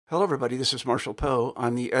Hello, everybody. This is Marshall Poe.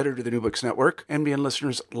 I'm the editor of the New Books Network. NBN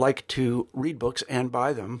listeners like to read books and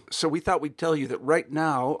buy them. So we thought we'd tell you that right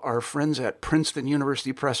now, our friends at Princeton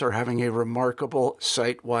University Press are having a remarkable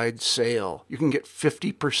site-wide sale. You can get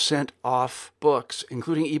 50% off books,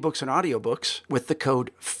 including ebooks and audiobooks, with the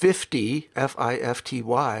code 50,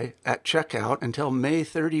 F-I-F-T-Y, at checkout until May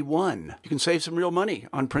 31. You can save some real money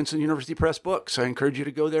on Princeton University Press books. I encourage you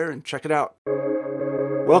to go there and check it out.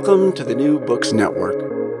 Welcome to the New Books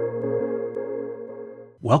Network.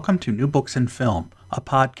 Welcome to New Books in Film, a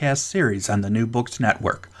podcast series on the New Books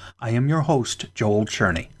Network. I am your host, Joel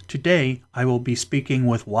Cherney. Today, I will be speaking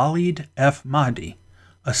with Walid F. Mahdi,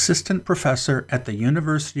 assistant professor at the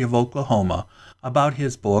University of Oklahoma, about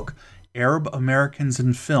his book, Arab Americans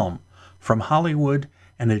in Film, From Hollywood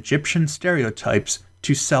and Egyptian Stereotypes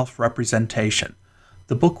to Self-Representation.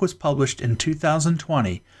 The book was published in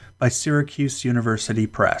 2020 by Syracuse University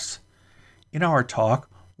Press. In our talk,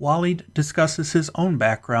 Walid discusses his own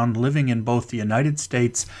background living in both the United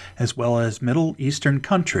States as well as Middle Eastern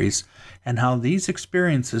countries and how these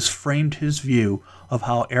experiences framed his view of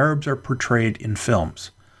how Arabs are portrayed in films.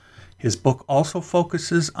 His book also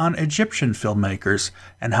focuses on Egyptian filmmakers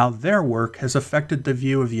and how their work has affected the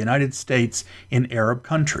view of the United States in Arab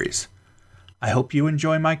countries. I hope you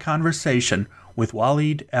enjoy my conversation with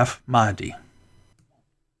Walid F. Mahdi.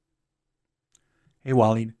 Hey,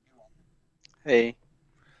 Walid. Hey.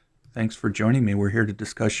 Thanks for joining me. We're here to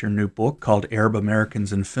discuss your new book called Arab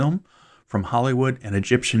Americans in Film, From Hollywood and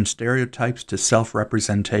Egyptian Stereotypes to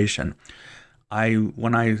Self-Representation.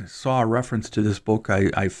 When I saw a reference to this book,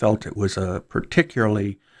 I felt it was a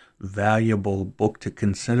particularly valuable book to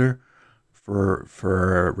consider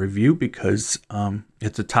for review because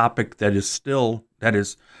it's a topic that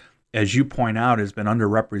is, as you point out, has been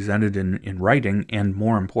underrepresented in writing, and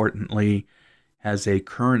more importantly, has a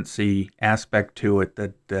currency aspect to it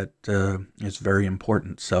that is very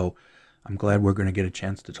important. So I'm glad we're going to get a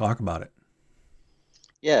chance to talk about it.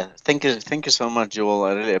 Yeah, thank you so much, Joel.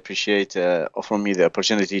 I really appreciate offering me the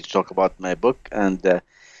opportunity to talk about my book, and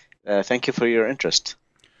thank you for your interest.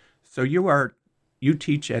 So you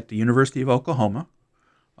teach at the University of Oklahoma.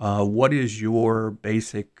 What is your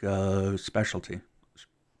basic specialization?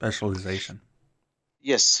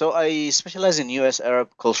 Yes, so I specialize in U.S. Arab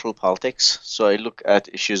cultural politics. So I look at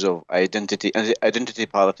issues of identity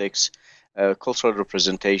politics, cultural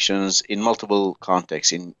representations in multiple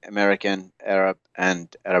contexts, in American, Arab, and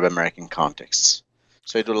Arab American contexts.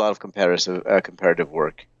 So I do a lot of comparative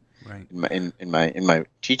work, right, in my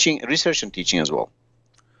teaching, research, and teaching as well.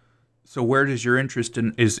 So where does your interest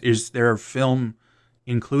in is there film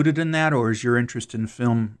included in that, or is your interest in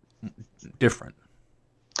film different?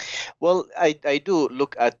 Well, I do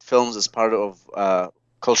look at films as part of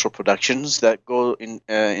cultural productions that go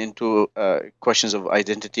into questions of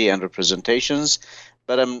identity and representations,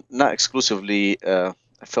 but I'm not exclusively a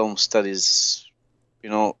film studies,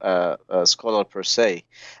 scholar per se.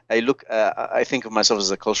 I think of myself as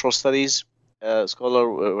a cultural studies scholar,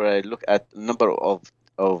 where I look at a number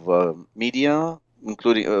of media,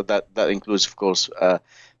 including that includes, of course,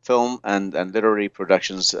 film and literary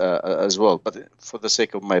productions as well. But for the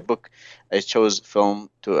sake of my book, I chose film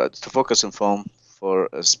to focus on film for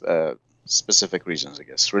specific reasons, I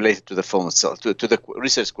guess, related to the film itself, to the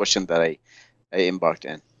research question that I embarked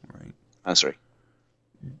in. Right. Answering.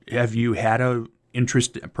 Have you had a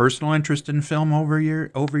personal interest in film over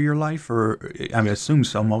your life, or I assume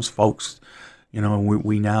so. Most folks,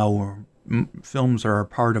 we now films are a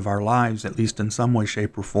part of our lives, at least in some way,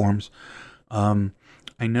 shape, or forms.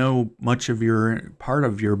 I know much of part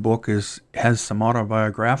of your book has some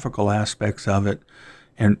autobiographical aspects of it,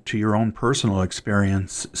 and to your own personal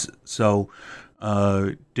experience. So,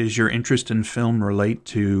 does your interest in film relate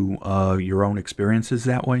to your own experiences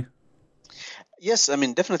that way? Yes, I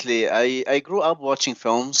mean, definitely. I grew up watching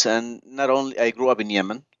films, and not only I grew up in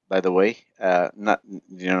Yemen, by the way, not in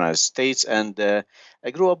the United States, and I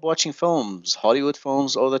grew up watching films, Hollywood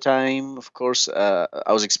films all the time. Of course,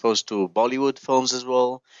 I was exposed to Bollywood films as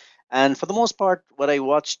well, and for the most part, what I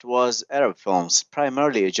watched was Arab films,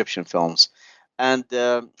 primarily Egyptian films, and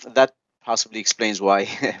that possibly explains why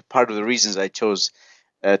part of the reasons I chose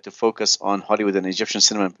to focus on Hollywood and Egyptian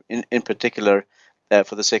cinema in particular.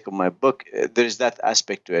 For the sake of my book, there is that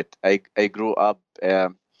aspect to it. I grew up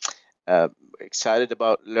excited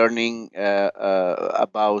about learning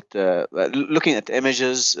about looking at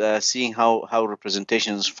images, seeing how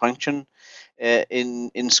representations function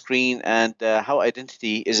in screen, and how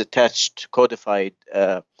identity is attached, codified,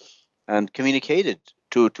 and communicated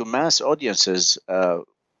to mass audiences,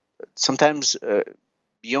 sometimes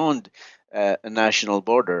beyond a national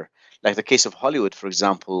border. like the case of Hollywood, for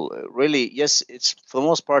example. Really, yes, it's for the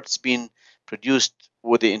most part it's been produced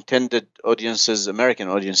with the intended audiences, American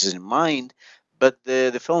audiences in mind, but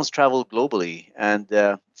the films travel globally. And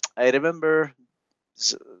I remember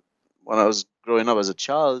when I was growing up as a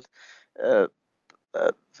child, uh,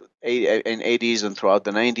 uh, in 80s and throughout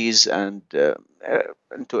the 90s and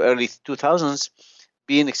into early 2000s,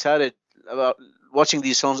 being excited about watching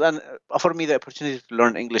these films and offered me the opportunity to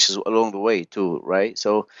learn English along the way too, right?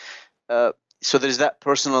 Uh, so there's that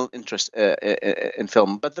personal interest in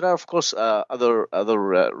film, but there are of course other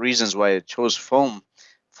reasons why I chose film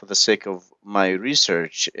for the sake of my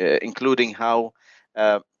research, including how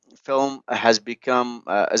uh, film has become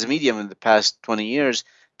as a medium in the past 20 years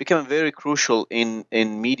become very crucial in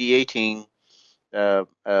mediating uh,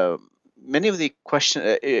 uh, many of the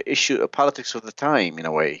issue politics of the time in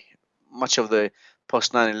a way. Much of the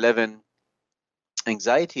post 9/11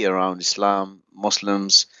 anxiety around Islam,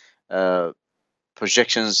 Muslims, uh,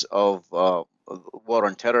 projections of war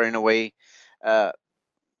on terror in a way, uh,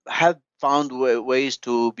 have found ways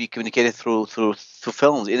to be communicated through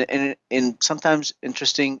films in sometimes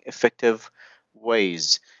interesting, effective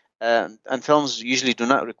ways. And films usually do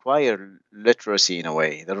not require literacy in a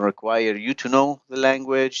way. They don't require you to know the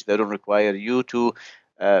language. They don't require you to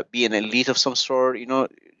be an elite of some sort.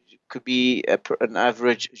 Could be an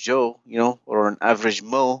average Joe, or an average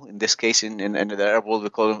Mo. In this case, in the Arab world, we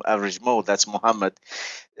call him average Mo. That's Muhammad.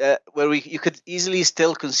 Where you could easily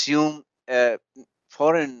still consume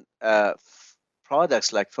foreign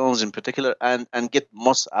products like films in particular and get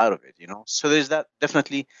most out of it. So there's that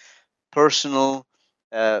definitely personal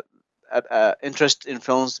uh, interest in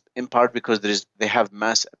films, in part because they have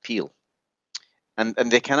mass appeal, and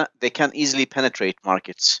they can easily penetrate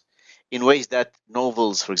markets in ways that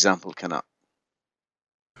novels, for example, cannot.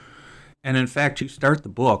 And in fact, you start the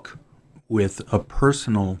book with a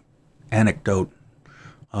personal anecdote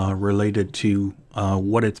related to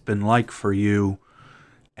what it's been like for you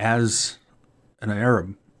as an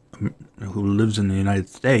Arab who lives in the United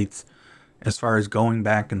States, as far as going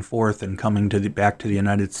back and forth and coming back to the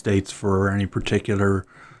United States for any particular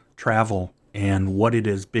travel, and what it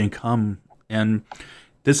has become. And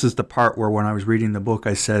this is the part where, when I was reading the book,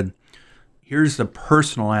 I said, here's the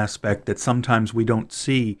personal aspect that sometimes we don't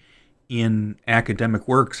see in academic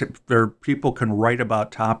works. People can write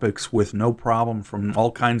about topics with no problem, from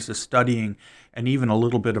all kinds of studying and even a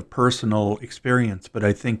little bit of personal experience. But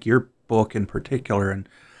I think your book in particular, and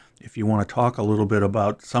if you want to talk a little bit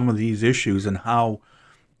about some of these issues and how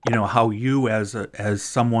you as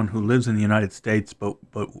someone who lives in the United States but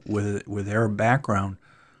with Arab background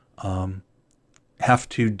have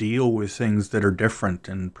to deal with things that are different,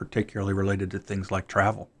 and particularly related to things like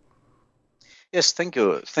travel. Yes, thank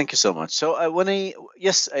you so much. So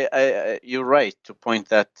yes, you're right to point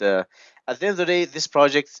that at the end of the day, this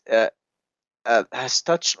project has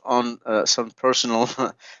touched on some personal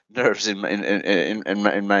nerves in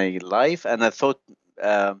my life, and I thought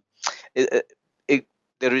it, it, it,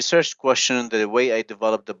 the research question, the way I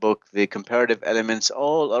developed the book, the comparative elements,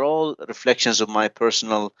 all reflections of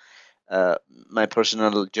uh, my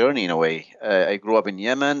personal journey in a way. I grew up in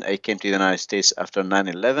Yemen. I came to the United States after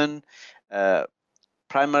 9/11, uh,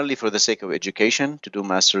 primarily for the sake of education, to do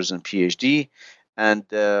masters and PhD, and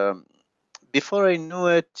before I knew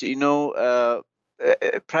it,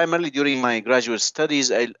 primarily during my graduate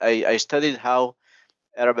studies, I studied how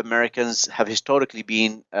Arab Americans have historically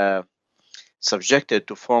been subjected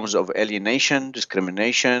to forms of alienation,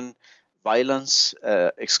 discrimination, violence,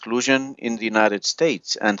 exclusion in the United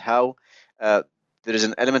States, and how uh, there is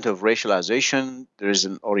an element of racialization. There is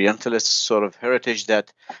an Orientalist sort of heritage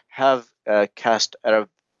that have cast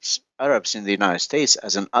Arabs in the United States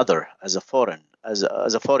as an other, as a foreign, as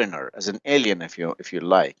a foreigner, as an alien, if you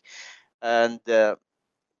like, and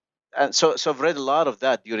so I've read a lot of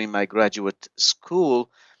that during my graduate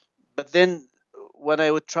school. But then when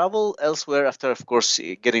I would travel elsewhere after, of course,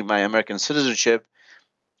 getting my American citizenship,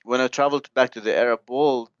 when I traveled back to the Arab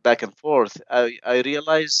world, back and forth, I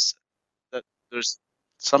realized that there's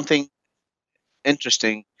something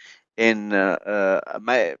interesting in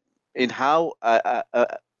my in how I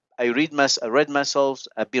read myself.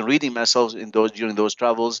 I've been reading myself in those during those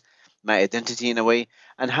travels, my identity in a way,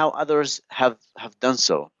 and how others have done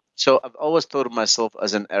so. So I've always thought of myself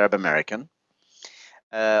as an Arab American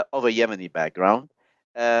of a Yemeni background.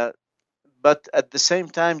 Uh, but at the same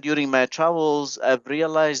time, during my travels, I've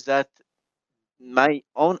realized that my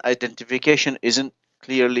own identification isn't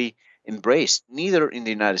clearly embraced, neither in the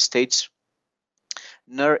United States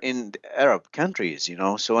nor in the Arab countries.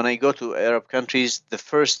 So when I go to Arab countries,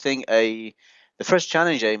 the first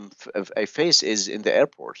challenge I face is in the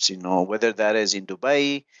airports, whether that is in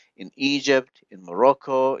Dubai, in Egypt, in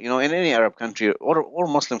Morocco, in any Arab country or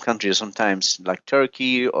Muslim country sometimes, like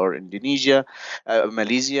Turkey or Indonesia,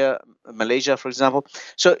 Malaysia, for example.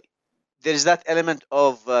 So there is that element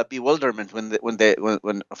of bewilderment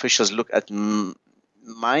when officials look at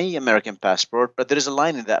my American passport, but there is a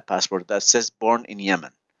line in that passport that says "born in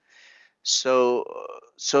Yemen." So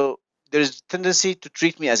there is tendency to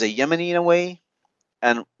treat me as a Yemeni in a way,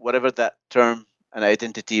 and whatever that term and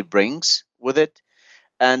identity brings with it.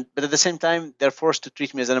 But at the same time, they're forced to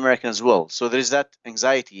treat me as an American as well. So there is that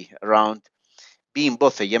anxiety around being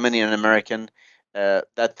both a Yemeni and an American.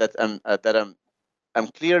 That I'm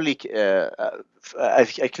clearly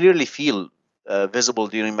I clearly feel visible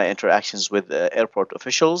during my interactions with airport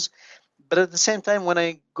officials. But at the same time, when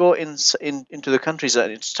I go into the countries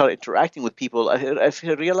and start interacting with people, I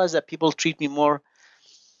realize that people treat me more.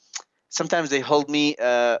 Sometimes they hold me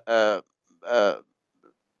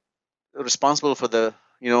responsible for the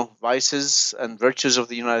vices and virtues of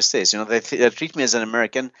the United States. They treat me as an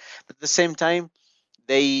American, but at the same time,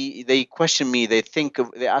 they question me. They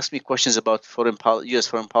ask me questions about U.S.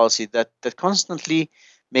 foreign policy that constantly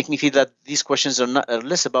make me feel that these questions are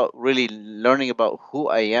less about really learning about who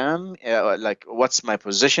I am, like what's my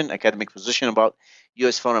academic position about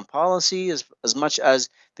U.S. foreign policy, as much as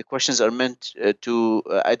the questions are meant to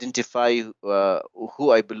identify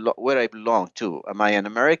where I belong to. Am I an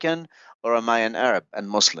American or am I an Arab and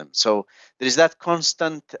Muslim? So there is that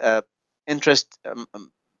constant interest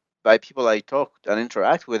by people I talk and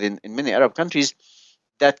interact with in many Arab countries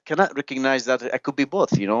that cannot recognize that I could be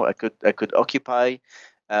both. I could occupy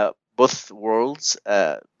both worlds.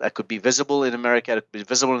 I could be visible in America. I could be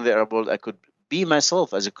visible in the Arab world. I could be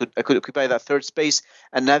myself I could occupy that third space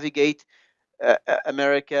and navigate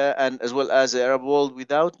America and as well as the Arab world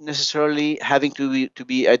without necessarily having to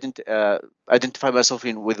identify myself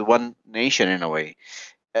with one nation in a way.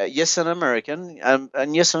 Yes, I'm American,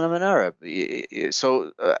 and yes, I'm an Arab.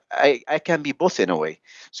 So I can be both in a way.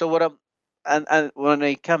 So what I'm and when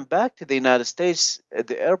I come back to the United States, at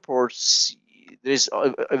the airports, there is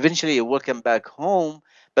eventually a welcome back home.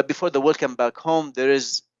 But before the welcome back home, there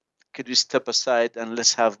is, could we step aside and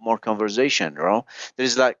let's have more conversation? There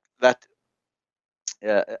is like that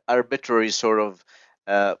arbitrary sort of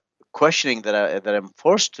questioning that I'm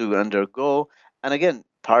forced to undergo, and again,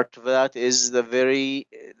 part of that is the very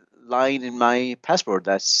line in my passport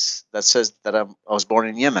that says that I was born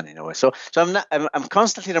in Yemen in a way. So I'm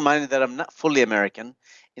constantly reminded that I'm not fully American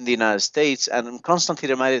in the United States, and I'm constantly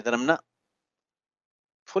reminded that I'm not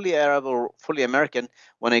fully Arab or fully American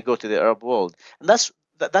when I go to the Arab world. And that's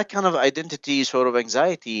that kind of identity sort of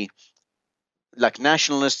anxiety, like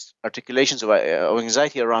nationalist articulations of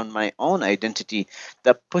anxiety around my own identity,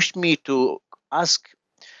 that pushed me to ask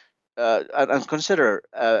and consider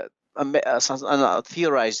and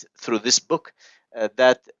theorize through this book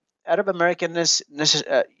that Arab Americanness,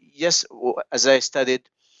 yes, as I studied,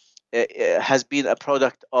 has been a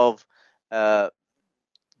product of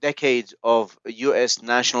decades of U.S.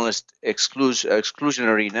 nationalist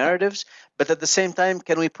exclusionary narratives, but at the same time,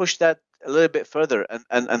 can we push that a little bit further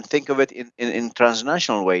and think of it in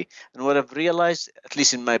transnational way? And what I've realized, at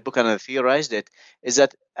least in my book, and I theorized it, is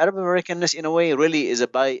that Arab Americanness, in a way, really is a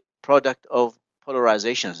byproduct of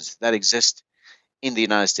polarizations that exist in the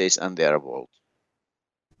United States and the Arab world.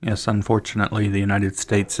 Yes, unfortunately, the United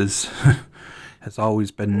States has always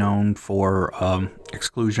been known for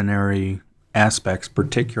exclusionary aspects,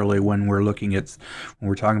 particularly when we're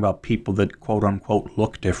talking about people that quote unquote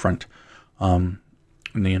look different.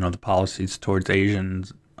 The policies towards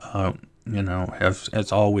Asians,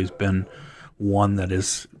 has always been one that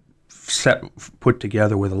is put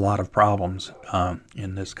together with a lot of problems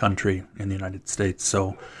in this country, in the United States.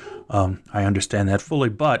 So I understand that fully.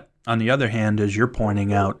 But on the other hand, as you're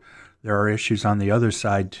pointing out, there are issues on the other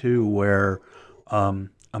side too, where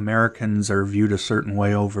Americans are viewed a certain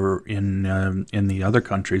way over in the other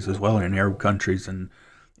countries as well, in Arab countries, and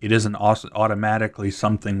it isn't automatically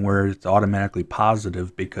something where it's automatically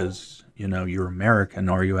positive because you're American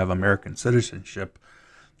or you have American citizenship,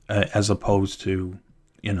 as opposed to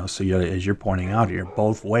So as you're pointing out here,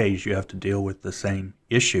 both ways you have to deal with the same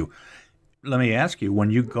issue. Let me ask you: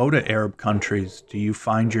 when you go to Arab countries, do you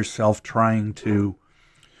find yourself trying to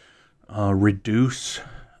reduce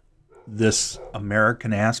this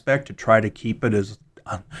American aspect to try to keep it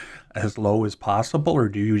as low as possible, or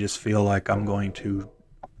do you just feel like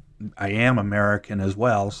I am American as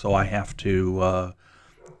well, so I have to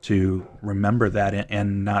remember that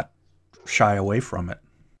and not shy away from it?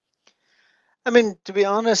 I mean, to be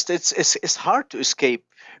honest, it's hard to escape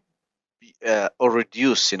or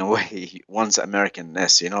reduce in a way one's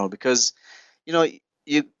Americanness, because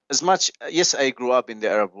you as much yes, I grew up in the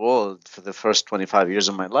Arab world for the first 25 years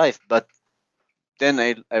of my life, but then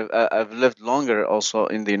I've lived longer also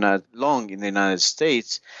in the United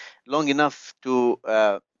States, long enough to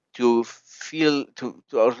feel to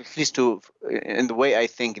or at least to in the way I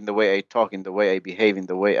think, in the way I talk, in the way I behave, in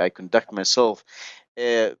the way I conduct myself,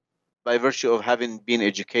 uh, by virtue of having been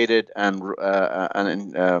educated and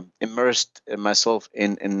immersed myself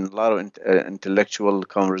in a lot of intellectual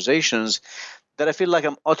conversations, that I feel like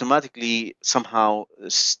I'm automatically somehow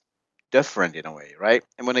different in a way, right?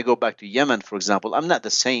 And when I go back to Yemen, for example, I'm not the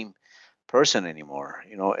same person anymore.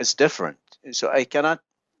 It's different. So I cannot.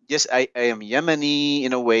 Yes, I am Yemeni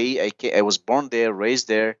in a way. I was born there, raised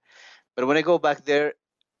there, but when I go back there,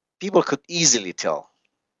 people could easily tell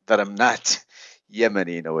that I'm not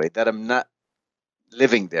Yemeni in a way, that I'm not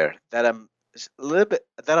living there, that I'm a little bit,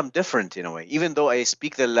 that I'm different in a way. Even though I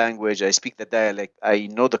speak the language, I speak the dialect, I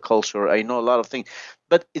know the culture, I know a lot of things,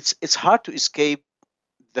 but it's hard to escape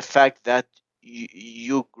the fact that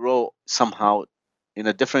you grow somehow in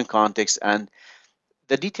a different context, and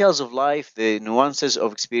the details of life, the nuances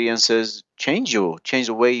of experiences change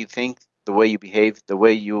the way you think, the way you behave, the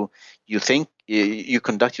way you think, you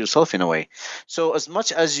conduct yourself in a way. So as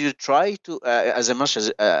much as you try to, as much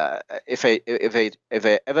as if I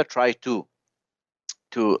ever try to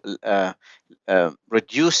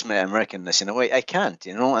reduce my Americanness in a way, I can't,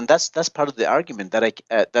 and that's part of the argument that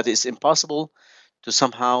that is impossible to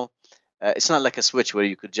somehow. It's not like a switch where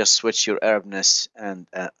you could just switch your Arabness and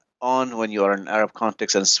on when you are in Arab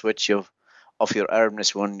context, and switch of your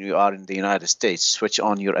Arabness when you are in the United States. Switch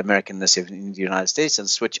on your Americanness in the United States, and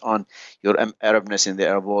switch on your Arabness in the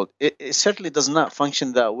Arab world. It certainly does not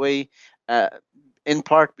function that way. In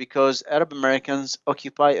part because Arab Americans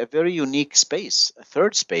occupy a very unique space, a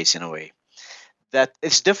third space in a way. That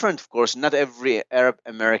it's different, of course. Not every Arab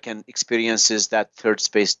American experiences that third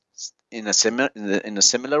space in a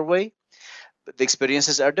similar way, but the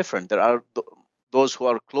experiences are different. There are those who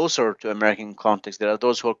are closer to American context. There are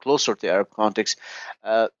those who are closer to Arab context.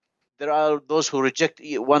 Uh, there are those who reject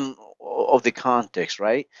one of the context,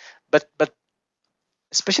 right? But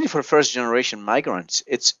especially for first generation migrants,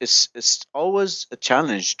 it's always a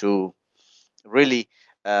challenge to really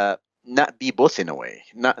not be both in a way,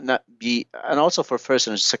 not be, and also for first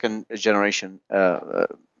and second generation Arab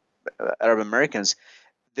Americans,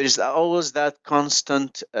 there's always that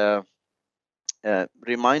constant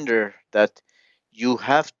reminder that you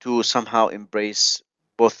have to somehow embrace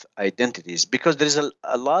both identities, because there is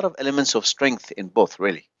a lot of elements of strength in both,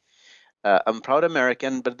 really. I'm proud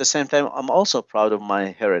American, but at the same time, I'm also proud of my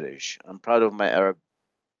heritage. I'm proud of my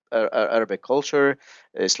Arabic culture,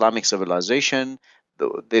 Islamic civilization,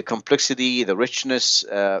 the complexity, the richness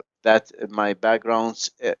that my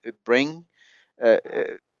backgrounds bring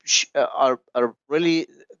are really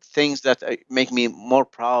things that make me more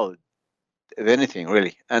proud of anything,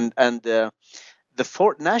 really. And the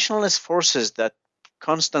nationalist forces that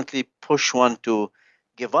constantly push one to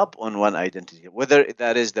give up on one identity, whether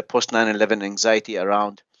that is the post 9/11 anxiety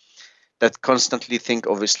around that constantly think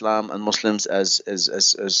of Islam and Muslims as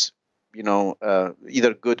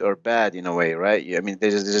either good or bad in a way, right? I mean,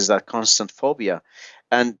 there's that constant phobia,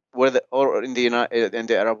 and or in in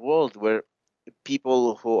the Arab world, where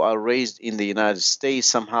people who are raised in the United States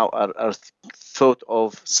somehow are thought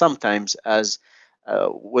of sometimes as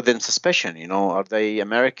within suspicion. Are they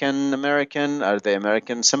American? Are they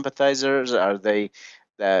American sympathizers? Are they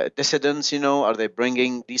dissidents? Are they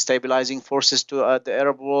bringing destabilizing forces to the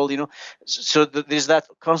Arab world? So there's that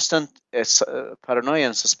constant paranoia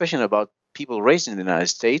and suspicion about people raised in the United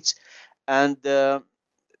States, and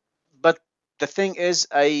but the thing is,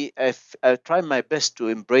 I try my best to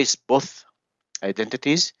embrace both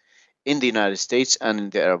identities in the United States and in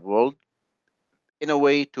the Arab world, in a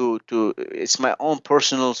way to it's my own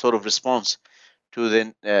personal sort of response to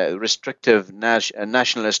the restrictive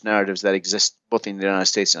nationalist narratives that exist both in the United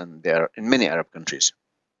States and there in many Arab countries.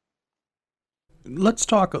 Let's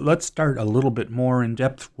start a little bit more in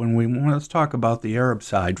depth let's talk about the Arab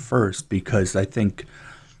side first, because I think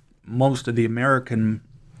most of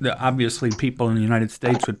obviously people in the United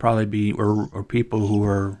States would probably be, or people who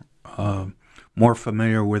are more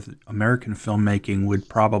familiar with American filmmaking would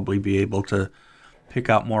probably be able to pick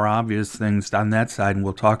out more obvious things on that side, and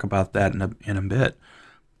we'll talk about that in a bit.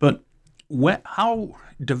 But how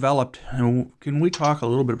developed, can we talk a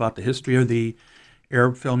little bit about the history of the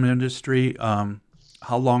Arab film industry?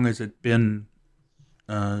 How long has it been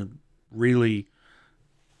really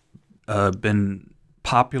been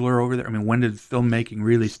popular over there? I mean, when did filmmaking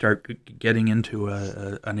really start getting into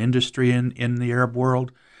an industry in the Arab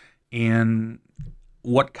world? And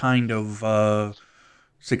what kind of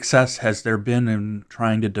success has there been in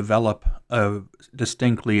trying to develop a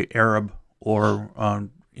distinctly Arab or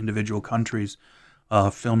individual countries'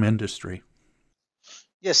 film industry?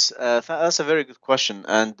 Yes, that's a very good question,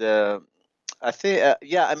 and I think,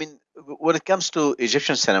 yeah, I mean, when it comes to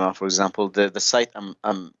Egyptian cinema, for example, the site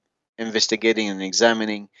I'm investigating and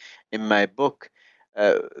examining in my book,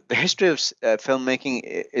 uh, the history of filmmaking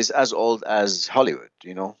is as old as Hollywood.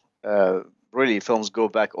 Really, films go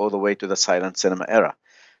back all the way to the silent cinema era,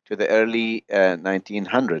 to the early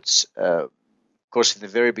 1900s. Of course, in the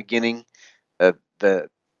very beginning, the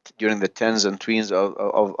during the tens and tweens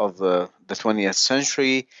of the 20th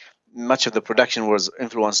century, much of the production was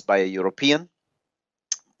influenced by a European,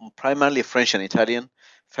 primarily French and Italian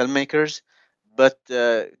filmmakers. But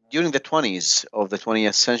during the 20s of the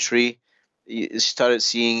 20th century, you started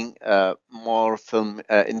seeing more film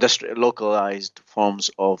industry localized forms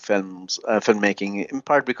of filmmaking, in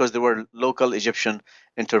part because there were local Egyptian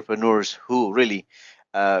entrepreneurs who really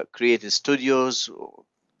created studios.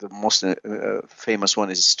 The most famous one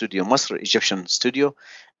is Studio Masr, Egyptian studio,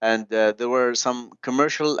 and there were some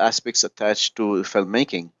commercial aspects attached to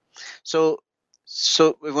filmmaking. So,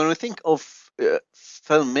 when we think of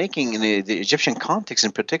filmmaking in the Egyptian context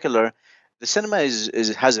in particular, the cinema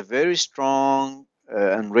has a very strong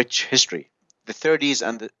and rich history. The 30s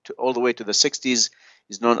and all the way to the 60s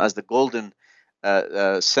is known as the golden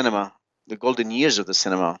cinema, the golden years of the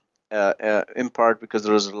cinema, in part because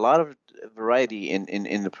there was a lot of variety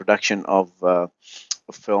in the production of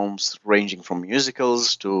films, ranging from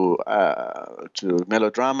musicals to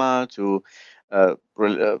melodrama to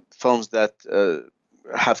films that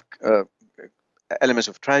have elements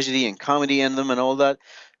of tragedy and comedy in them and all that.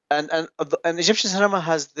 And Egyptian cinema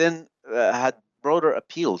has then had broader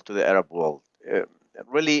appeal to the Arab world.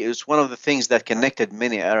 Really, it's one of the things that connected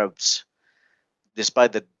many Arabs,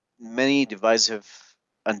 despite the many divisive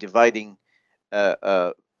and dividing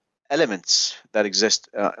elements that exist,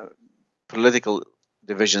 political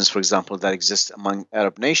divisions, for example, that exist among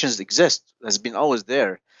Arab nations has been always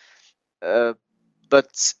there.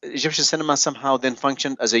 But Egyptian cinema somehow then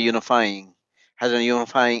functioned as has a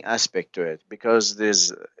unifying aspect to it, because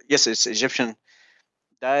yes, it's Egyptian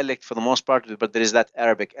dialect for the most part, but there is that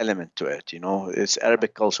Arabic element to it. It's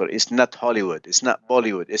Arabic culture. It's not Hollywood. It's not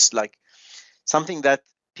Bollywood. It's like something that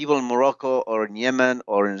people in Morocco or in Yemen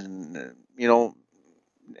or in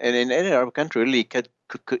in any Arab country really could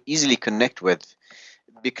easily connect with,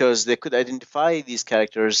 because they could identify these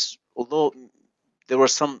characters, although there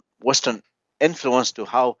was some Western influence to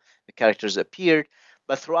how the characters appeared.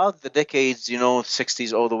 But throughout the decades,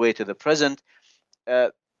 60s all the way to the present,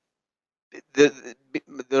 there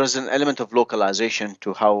is an element of localization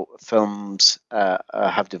to how films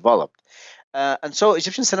have developed. And so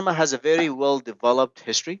Egyptian cinema has a very well developed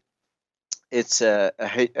history. It's a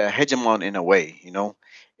hegemon in a way.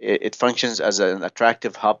 It functions as an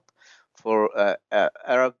attractive hub for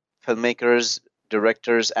Arab filmmakers,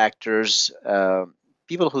 directors, actors,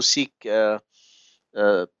 people who seek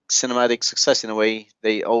cinematic success in a way.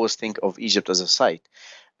 They always think of Egypt as a site.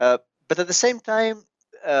 But at the same time,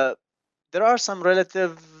 there are some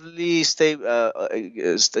relatively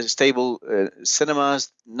stable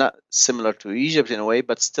cinemas, not similar to Egypt in a way,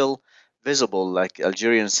 but still visible, like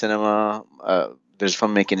Algerian cinema. There's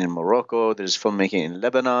filmmaking in Morocco. There's filmmaking in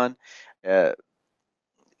Lebanon.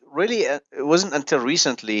 Really, it wasn't until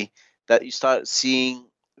recently that you start seeing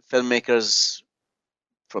filmmakers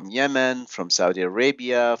from Yemen, from Saudi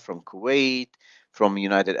Arabia, from Kuwait, from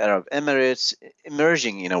United Arab Emirates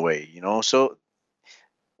emerging in a way. So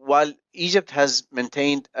while Egypt has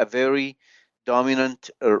maintained a very dominant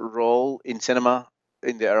role in cinema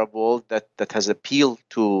in the Arab world that has appealed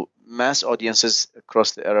to mass audiences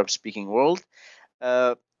across the Arab-speaking world,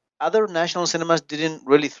 other national cinemas didn't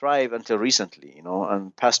really thrive until recently.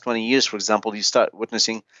 And past 20 years, for example, you start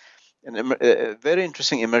witnessing a very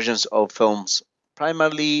interesting emergence of films,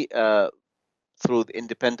 primarily through the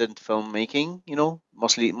independent filmmaking.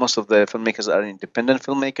 Most of the filmmakers are independent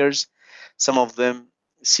filmmakers. Some of them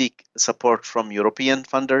seek support from European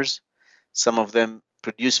funders. Some of them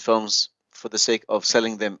produce films for the sake of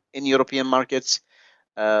selling them in European markets.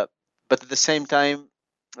 But at the same time,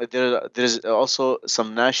 there's also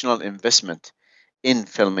some national investment in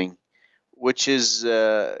filming, which is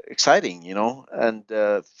exciting, And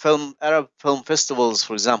Arab film festivals,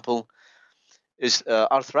 for example,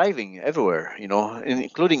 are thriving everywhere,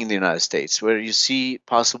 including in the United States, where you see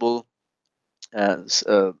possible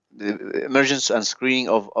the emergence and screening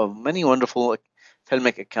of many wonderful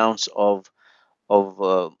filmic accounts of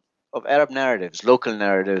of Arab narratives, local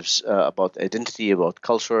narratives about identity, about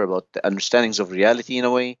culture, about the understandings of reality in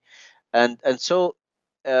a way, and so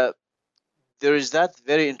uh, there is that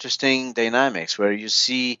very interesting dynamics where you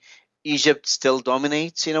see Egypt still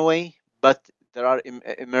dominates in a way, but there are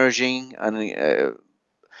emerging and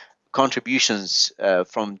contributions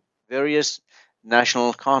from various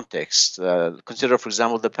national contexts. Consider, for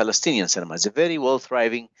example, the Palestinian cinema. It's a very well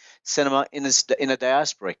thriving cinema in a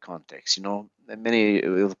diasporic context. You know, many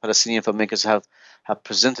Palestinian filmmakers have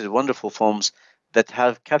presented wonderful films that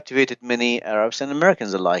have captivated many Arabs and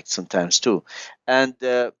Americans alike sometimes too, and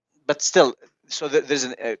but still, so there's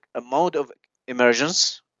a mode of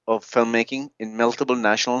emergence of filmmaking in multiple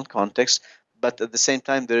national contexts, but at the same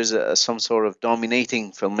time there is some sort of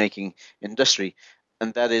dominating filmmaking industry,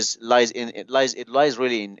 and that is it lies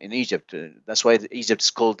really in Egypt. That's why Egypt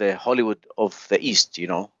is called the Hollywood of the East. You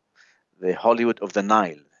know, the Hollywood of the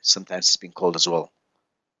Nile. Sometimes it's been called as well.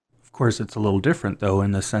 Of course, it's a little different, though,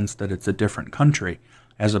 in the sense that it's a different country,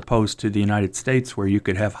 as opposed to the United States, where you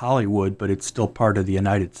could have Hollywood, but it's still part of the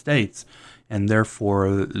United States, and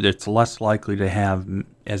therefore it's less likely to have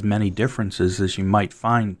as many differences as you might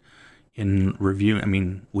find in review. I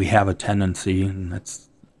mean, we have a tendency, and that's,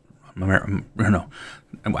 you know,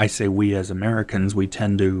 I say we as Americans, we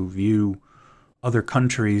tend to view other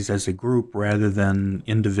countries as a group rather than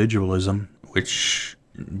individualism, which,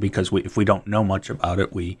 because if we don't know much about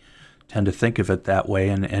it, we tend to think of it that way.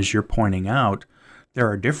 And as you're pointing out, there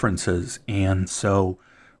are differences. And so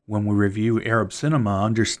when we review Arab cinema,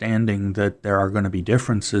 understanding that there are going to be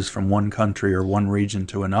differences from one country or one region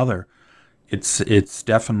to another, it's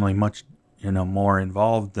definitely much more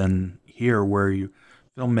involved than here, where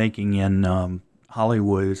filmmaking in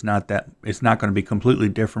Hollywood is not that. It's not going to be completely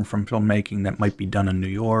different from filmmaking that might be done in New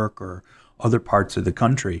York or other parts of the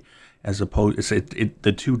country. As opposed,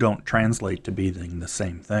 the two don't translate to being the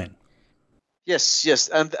same thing. Yes,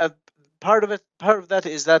 and part of that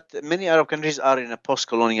is that many Arab countries are in a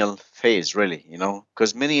post-colonial phase, really. You know,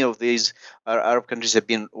 because many of these Arab countries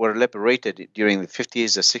were liberated during the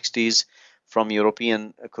 50s, the 60s from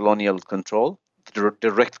European colonial control,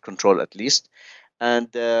 direct control at least, and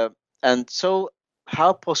so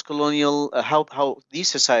how post-colonial, how these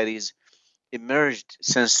societies emerged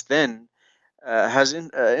since then has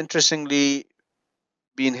interestingly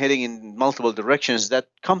been heading in multiple directions that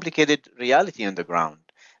complicated reality on the ground.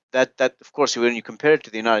 That of course, when you compare it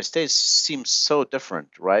to the United States, seems so different,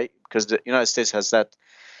 right? Because the United States has that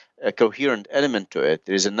coherent element to it.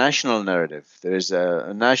 There is a national narrative. There is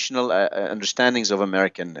a national understandings of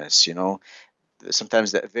Americanness. You know,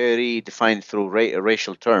 sometimes that very defined through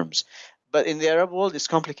racial terms. But in the Arab world, it's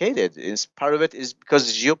complicated. Part of it is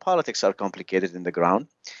because geopolitics are complicated in the ground.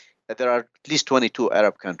 There are at least 22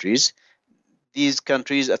 Arab countries. These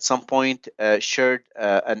countries at some point shared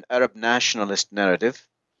an Arab nationalist narrative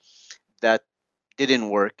that didn't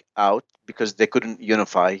work out because they couldn't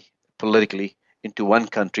unify politically into one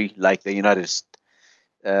country like the United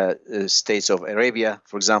States of Arabia,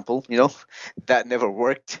 for example. You know, that never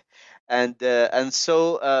worked, and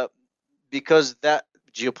so because that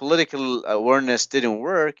geopolitical awareness didn't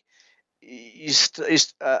work,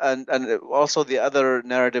 and also the other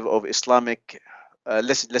narrative of Islamic,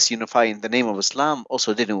 let's unify in the name of Islam,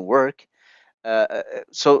 also didn't work.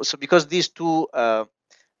 So because these two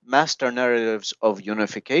master narratives of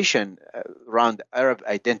unification around Arab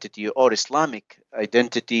identity or Islamic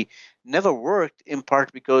identity never worked, in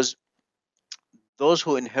part because those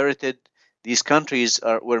who inherited these countries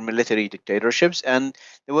were military dictatorships, and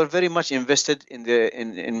they were very much invested in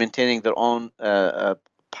maintaining their own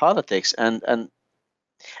politics, and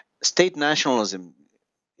state nationalism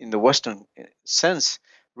in the Western sense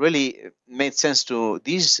really made sense to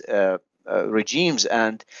these regimes,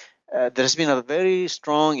 and there has been a very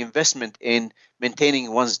strong investment in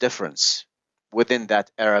maintaining one's difference within that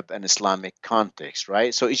Arab and Islamic context,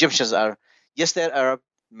 right? So Egyptians are, yes, they're Arab,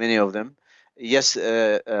 many of them. Yes,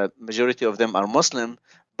 majority of them are Muslim,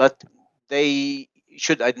 but they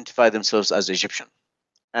should identify themselves as Egyptian.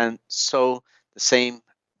 And so the same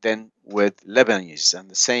then with Lebanese, and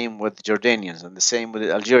the same with Jordanians, and the same with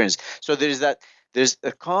Algerians. So there's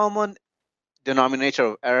a common denominator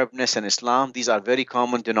of Arabness and Islam. These are very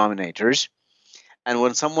common denominators. And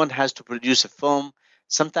when someone has to produce a film,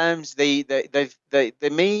 sometimes they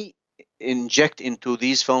may inject into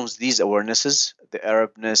these films these awarenesses, the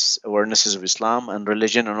Arabness, awarenesses of Islam and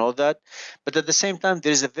religion and all that. But at the same time,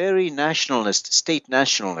 there is a very nationalist, state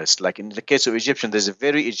nationalist, like in the case of Egyptian, there's a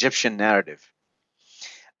very Egyptian narrative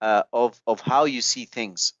of how you see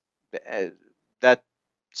things, that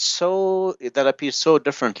appears so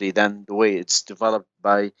differently than the way it's developed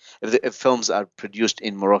by if films are produced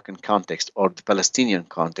in Moroccan context or the Palestinian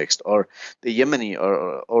context or the Yemeni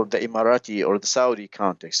or the Emirati or the Saudi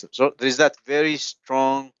context. So there is that very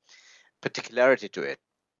strong particularity to it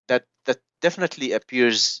that definitely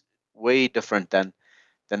appears way different than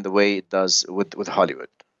the way it does with Hollywood.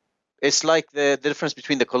 It's like the difference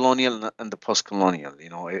between the colonial and the post-colonial.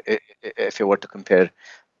 If you were to compare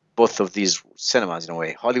both of these cinemas in a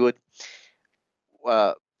way, Hollywood,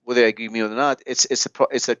 whether you agree with me or not,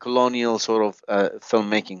 it's a colonial sort of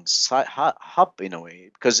filmmaking hub in a way,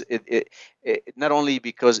 because it not only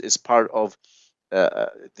because it's part of the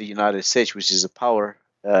United States, which is a power,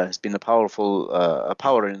 has been a powerful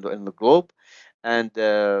power in the globe, and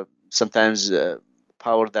sometimes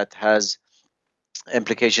power that has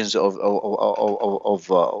implications of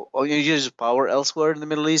use of power elsewhere in the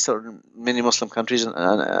Middle East or many Muslim countries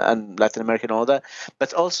and Latin America and all that,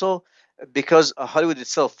 but also because Hollywood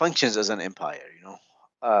itself functions as an empire.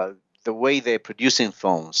 The way they're producing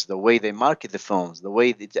films, the way they market the films, the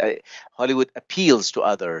way Hollywood appeals to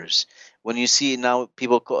others. When you see now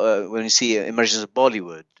when you see emergence of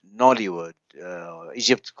Bollywood, Nollywood,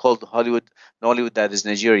 Egypt called Hollywood Nollywood, that is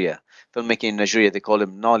Nigeria. Filmmaking in Nigeria, they call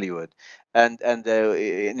him Nollywood. And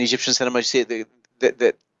in Egyptian cinema, you see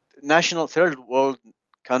the national third world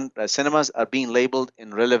cinemas are being labeled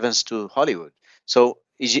in relevance to Hollywood. So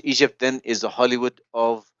Egypt then is the Hollywood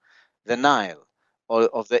of the Nile or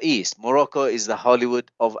of the East. Morocco is the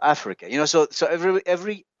Hollywood of Africa. So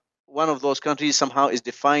every one of those countries somehow is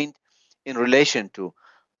defined in relation to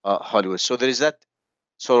Hollywood. So there is that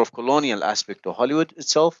sort of colonial aspect to Hollywood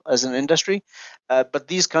itself as an industry. But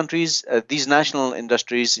these countries, these national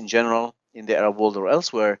industries in general, in the Arab world or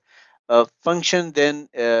elsewhere, function then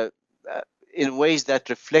in ways that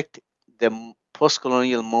reflect the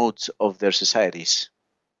post-colonial modes of their societies.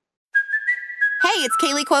 Hey, it's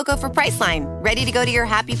Kaylee Cuoco for Priceline. Ready to go to your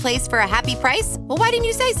happy place for a happy price? Well, why didn't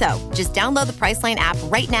you say so? Just download the Priceline app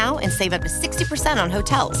right now and save up to 60% on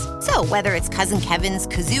hotels. So whether it's Cousin Kevin's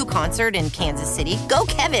Kazoo Concert in Kansas City, go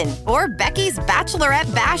Kevin, or Becky's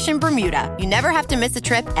Bachelorette Bash in Bermuda, you never have to miss a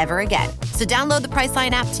trip ever again. So download the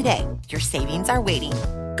Priceline app today. Your savings are waiting.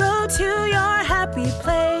 Go to your happy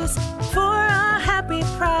place for a happy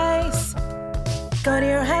price. Go to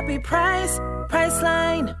your happy price,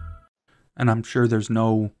 Priceline. And I'm sure there's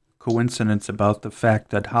no coincidence about the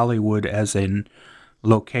fact that Hollywood as a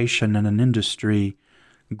location and an industry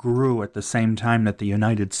grew at the same time that the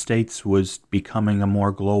United States was becoming a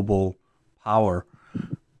more global power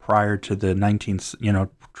prior to the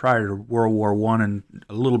prior to World War I and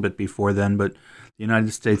a little bit before then. But the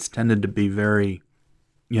United States tended to be very,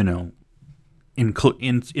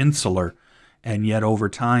 insular. And yet over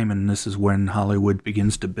time, and this is when Hollywood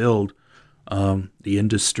begins to build, the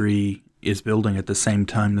industry is building at the same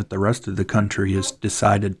time that the rest of the country is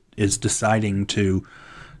deciding to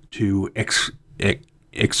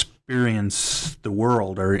experience the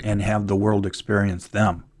world and have the world experience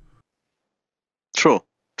them. True.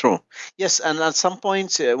 Yes, and at some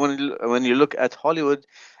points when you look at Hollywood,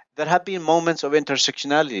 there have been moments of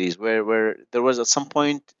intersectionalities where there was at some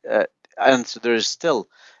point, and there is still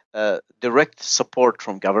direct support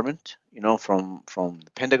from government. From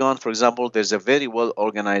the Pentagon, for example, there's a very well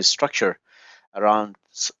organized structure around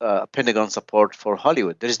Pentagon support for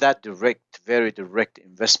Hollywood. There is that very direct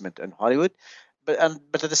investment in Hollywood, but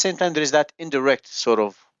at the same time, there is that indirect sort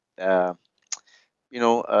of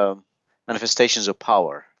manifestations of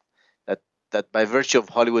power that by virtue of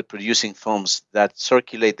Hollywood producing films that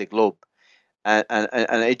circulate the globe and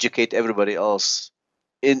educate everybody else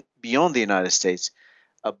beyond the United States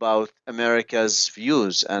about America's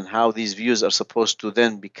views and how these views are supposed to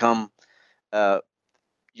then become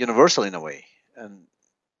universal in a way. And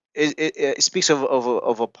it speaks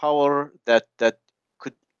of a power that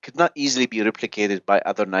could not easily be replicated by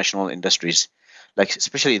other national industries, like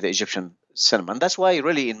especially the Egyptian cinema. And that's why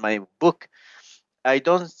really in my book, I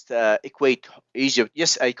don't equate Egypt.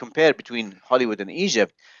 Yes, I compare between Hollywood and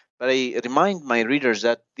Egypt, but I remind my readers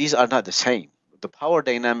that these are not the same. The power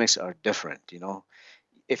dynamics are different,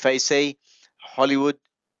 If I say Hollywood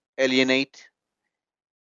alienate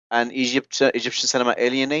and Egyptian cinema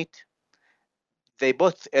alienate, they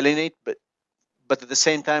both alienate, but at the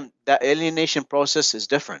same time, that alienation process is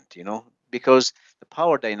different, because the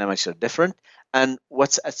power dynamics are different and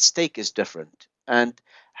what's at stake is different. And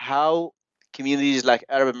how communities like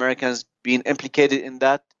Arab Americans being implicated in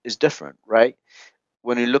that is different, right?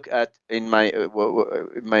 When you look at in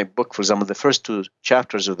my book, for example, the first two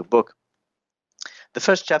chapters of the book, The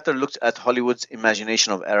first chapter looks at Hollywood's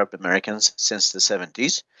imagination of Arab Americans since the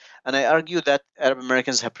 70s, and I argue that Arab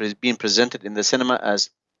Americans have been presented in the cinema as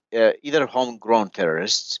either homegrown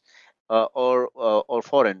terrorists or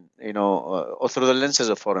foreign, or through the lenses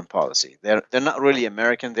of foreign policy. They're not really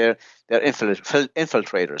American. They're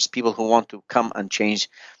infiltrators, people who want to come and change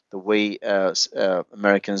the way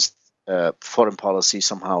Americans' foreign policy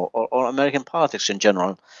somehow, or American politics in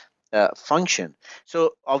general, function.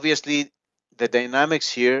 So obviously, the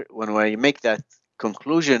dynamics here, when we make that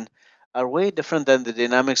conclusion, are way different than the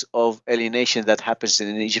dynamics of alienation that happens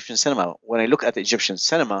in Egyptian cinema. When I look at Egyptian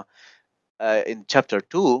cinema in chapter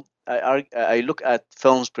 2, I look at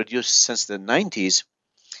films produced since the 90s,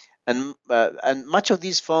 and much of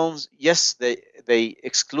these films, yes, they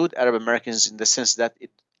exclude Arab Americans in the sense that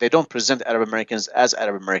they don't present Arab Americans as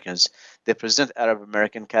Arab Americans. They present Arab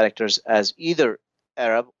American characters as either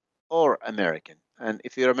Arab or American. And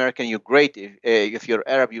if you're American, you're great. If you're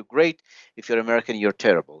Arab, you're great. If you're American, you're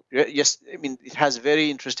terrible. Yes, I mean, it has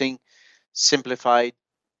very interesting, simplified,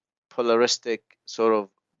 polaristic, sort of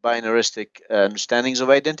binaristic understandings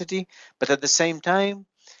of identity. But at the same time,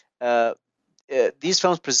 these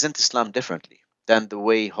films present Islam differently than the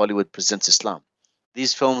way Hollywood presents Islam.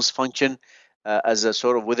 These films function as a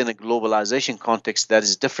sort of within a globalization context that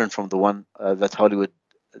is different from the one that Hollywood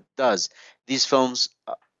does. These films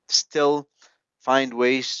still find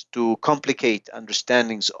ways to complicate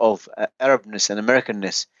understandings of Arabness and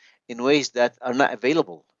Americanness in ways that are not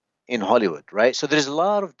available in Hollywood, right? So there's a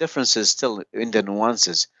lot of differences still in the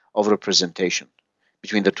nuances of representation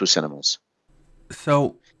between the two cinemas.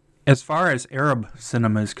 So, as far as Arab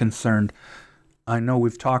cinema is concerned, I know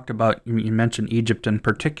we've talked about, you mentioned Egypt in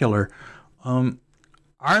particular.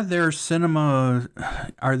 Are there centers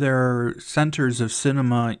of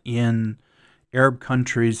cinema in Arab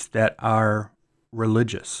countries that are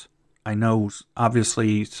religious? I know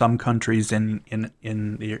obviously some countries in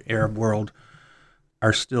the Arab world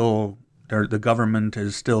are still, the government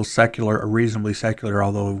is still secular, or reasonably secular,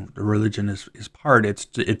 although the religion is part.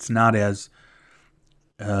 It's not as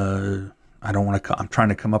I don't want to. I'm trying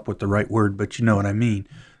to come up with the right word, but you know what I mean.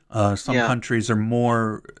 Some countries are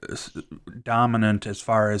more dominant as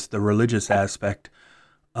far as the religious aspect.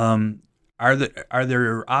 Are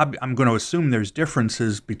there? I'm going to assume there's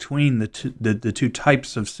differences between the two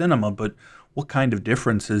types of cinema, but what kind of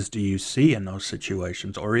differences do you see in those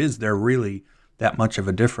situations, or is there really that much of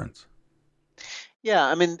a difference? Yeah,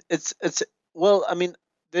 I mean, well, I mean,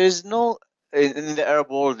 there's no in the Arab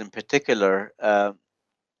world in particular,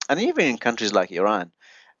 and even in countries like Iran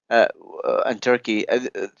and Turkey,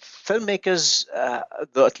 filmmakers,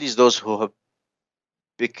 though at least those who have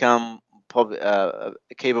become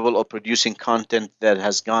capable of producing content that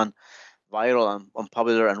has gone viral and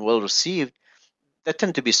unpopular and well received, they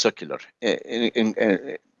tend to be secular,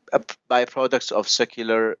 byproducts of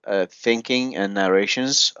secular thinking and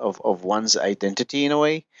narrations of one's identity in a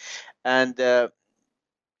way. And it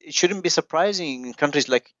shouldn't be surprising in countries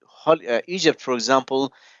like Egypt, for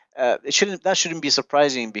example. That shouldn't be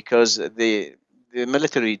surprising because the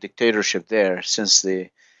military dictatorship there since the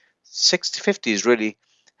 50s really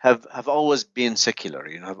have always been secular,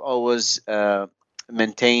 have always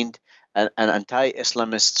maintained an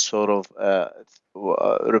anti-Islamist sort of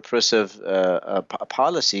repressive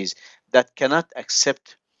policies that cannot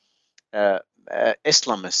accept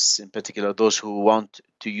Islamists, in particular those who want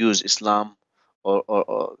to use Islam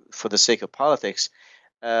or for the sake of politics.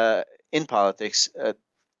 In politics,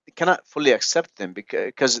 cannot fully accept them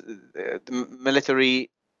because the military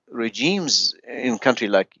regimes in a country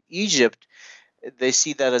like Egypt, they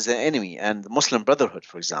see that as an enemy. And the Muslim Brotherhood,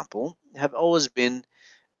 for example, have always been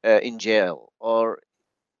in jail or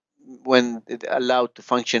when allowed to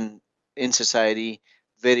function in society,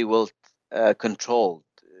 very well controlled.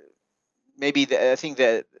 Maybe I think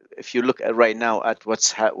that if you look at right now at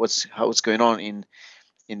what's going on in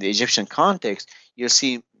the Egyptian context, you'll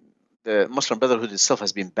see the Muslim Brotherhood itself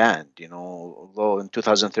has been banned. Although in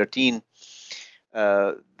 2013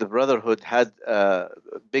 the Brotherhood had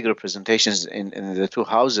big representations in the two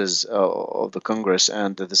houses of the Congress,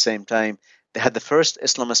 and at the same time they had the first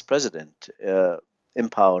Islamist president in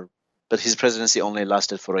power, but his presidency only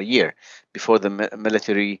lasted for a year before the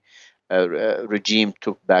military regime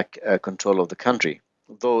took back control of the country,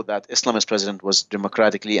 though that Islamist president was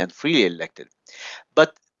democratically and freely elected.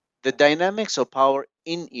 But the dynamics of power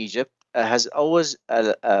in Egypt has always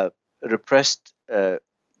repressed,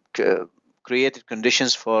 created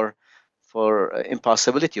conditions for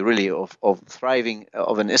impossibility, really, of thriving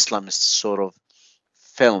of an Islamist sort of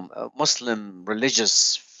film, Muslim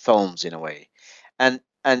religious films in a way, and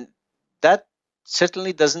that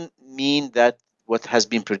certainly doesn't mean that what has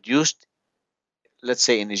been produced, let's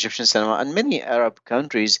say in Egyptian cinema and many Arab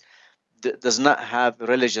countries, does not have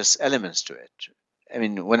religious elements to it. I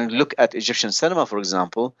mean, when you look at Egyptian cinema, for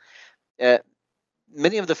example,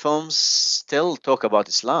 many of the films still talk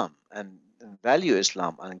about Islam and value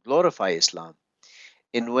Islam and glorify Islam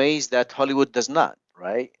in ways that Hollywood does not,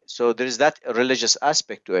 right? So there is that religious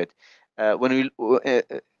aspect to it.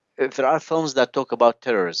 If there are films that talk about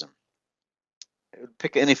terrorism,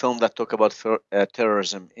 pick any film that talk about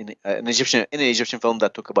terrorism in an Egyptian film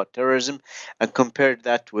that talk about terrorism, and compare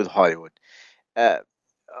that with Hollywood.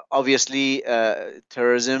 Obviously,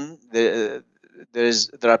 terrorism.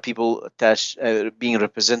 There are people attached being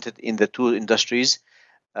represented in the two industries.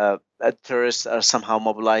 Terrorists are somehow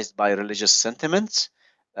mobilized by religious sentiments.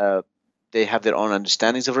 They have their own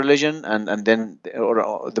understandings of religion, and then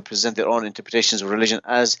they present their own interpretations of religion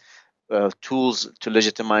as tools to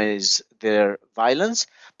legitimize their violence.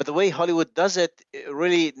 But the way Hollywood does it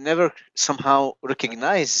really never somehow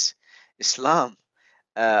recognize Islam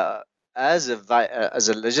as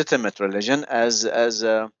a legitimate religion, as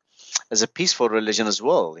a peaceful religion as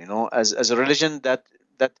well. As a religion that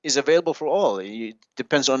is available for all. It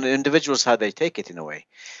depends on the individuals how they take it in a way.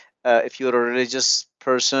 If you're a religious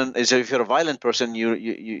person, if you're a violent person,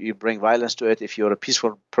 you bring violence to it. If you're a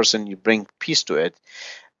peaceful person, you bring peace to it.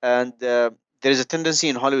 And there is a tendency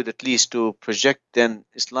in Hollywood, at least, to project then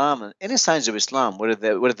Islam and any signs of Islam,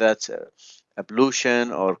 whether that's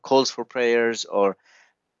ablution or calls for prayers or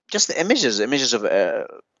just the images of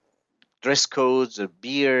dress codes, a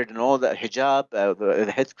beard, and all that, hijab,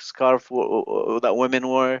 the headscarf that women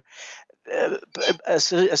wear,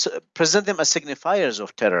 present them as signifiers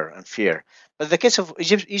of terror and fear. But the case of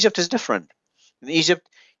Egypt is different. In Egypt,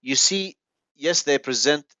 you see, yes, they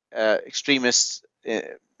present extremists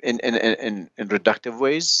in reductive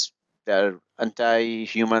ways. They're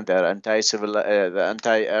anti-human. They're anti-civil.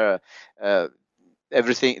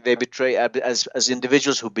 Everything. They betray as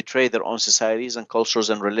individuals who betray their own societies and cultures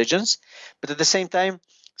and religions, but at the same time,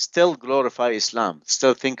 still glorify Islam.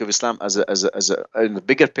 Still think of Islam as a in the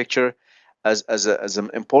bigger picture, as an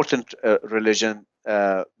important religion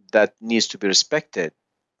that needs to be respected.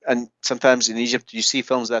 And sometimes in Egypt, you see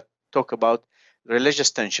films that talk about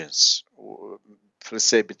religious tensions, let's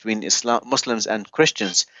say between Muslims and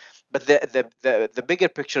Christians. But the bigger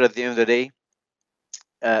picture at the end of the day,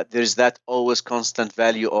 there's that always constant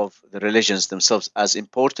value of the religions themselves as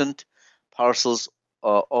important parcels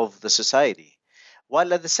of the society,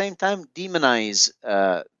 while at the same time demonize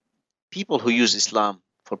people who use Islam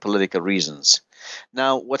for political reasons.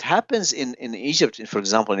 Now, what happens in Egypt, for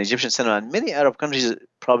example, in Egyptian cinema, and many Arab countries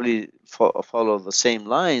probably follow the same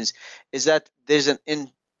lines, is that there's a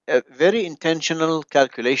very intentional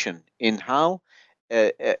calculation in how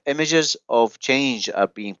images of change are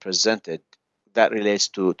being presented that relates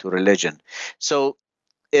to religion. So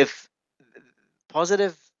if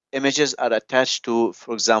positive images are attached to,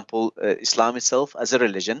 for example, Islam itself as a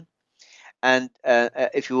religion, and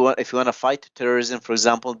if you want to fight terrorism, for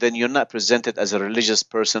example, then you're not presented as a religious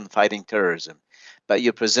person fighting terrorism, but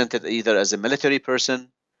you're presented either as a military person,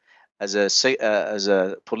 as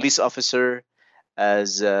a police officer,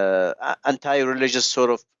 as anti-religious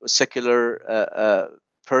sort of secular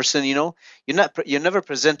person. You're never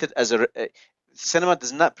presented as cinema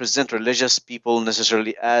does not present religious people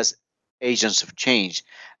necessarily as agents of change,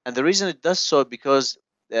 and the reason it does so because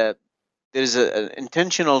there is an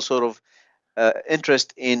intentional sort of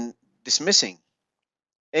interest in dismissing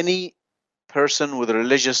any person with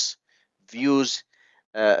religious views,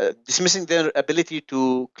 dismissing their ability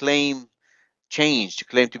to claim change, to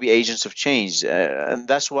claim to be agents of change, and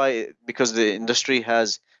that's why, because the industry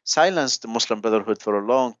has silenced the Muslim Brotherhood for a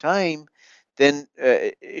long time, then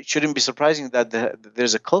it shouldn't be surprising that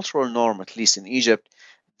there's a cultural norm, at least in Egypt,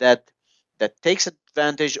 that takes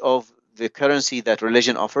advantage of the currency that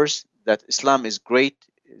religion offers, that Islam is great,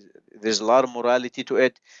 there's a lot of morality to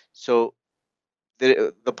it, so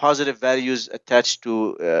the positive values attached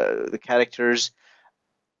to the characters,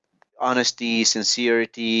 honesty,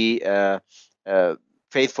 sincerity,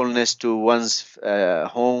 faithfulness to one's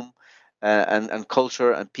home and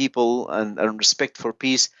culture and people and respect for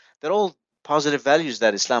peace, they're all positive values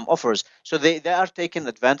that Islam offers. So they are taken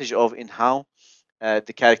advantage of in how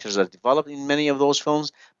the characters are developed in many of those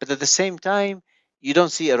films. But at the same time, you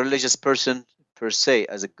don't see a religious person per se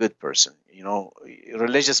as a good person.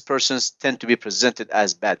 Religious persons tend to be presented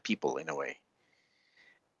as bad people in a way,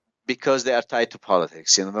 because they are tied to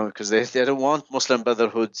politics, because they don't want Muslim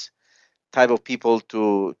Brotherhood's type of people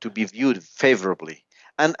to be viewed favorably.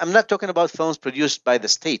 And I'm not talking about films produced by the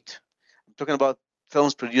state. I'm talking about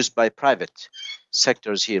films produced by private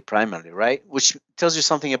sectors here primarily, right? Which tells you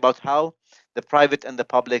something about how the private and the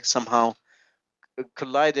public somehow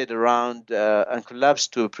collided around and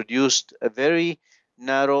collapsed to produce a very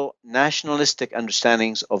narrow nationalistic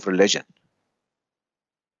understandings of religion.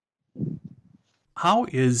 How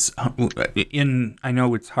is I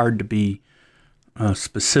know it's hard to be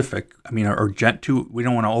specific. I mean, we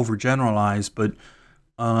don't want to overgeneralize, but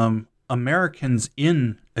Americans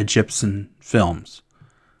in Egyptian films,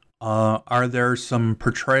 are there some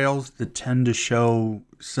portrayals that tend to show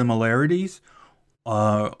similarities?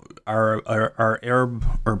 Are Arab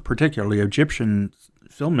or particularly Egyptian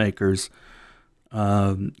filmmakers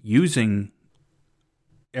using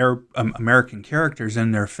Arab American characters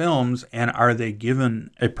in their films, and are they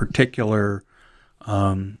given a particular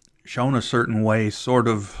shown a certain way, sort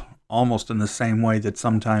of almost in the same way that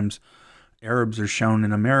sometimes Arabs are shown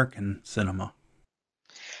in American cinema?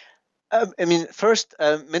 I mean, first,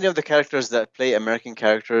 many of the characters that play American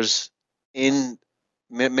characters in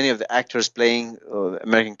many of the actors playing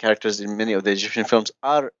American characters in many of the Egyptian films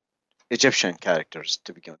are Egyptian characters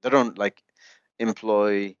to begin with. They don't like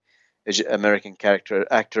employ American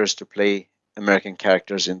actors to play American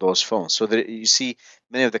characters in those films. So you see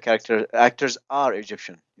many of the actors are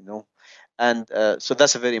Egyptian, and so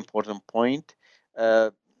that's a very important point.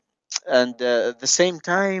 And at the same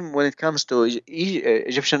time, when it comes to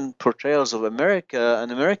Egyptian portrayals of America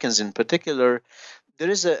and Americans in particular, there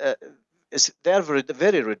is they are very,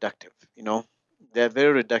 very reductive. They're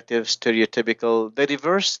very reductive, stereotypical. They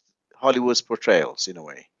reverse Hollywood's portrayals in a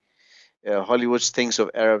way. Hollywood thinks of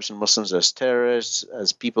Arabs and Muslims as terrorists,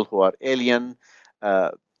 as people who are alien,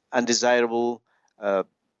 undesirable,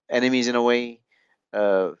 enemies in a way,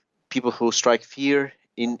 people who strike fear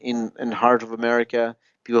in the heart of America,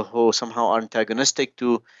 people who somehow are antagonistic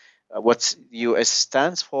to what the U.S.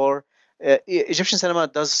 stands for. Egyptian cinema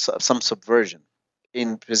does some subversion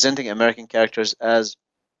in presenting American characters as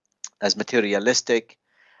materialistic,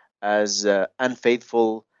 as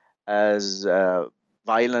unfaithful, as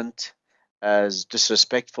violent, as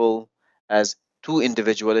disrespectful, as too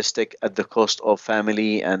individualistic at the cost of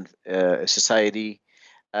family and society,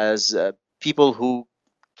 as people who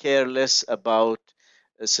care less about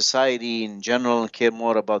society in general and care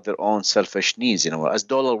more about their own selfish needs, as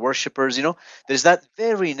dollar worshippers. There's that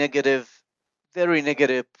very negative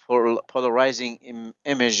polarizing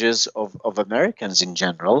images of Americans in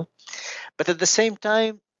general. But at the same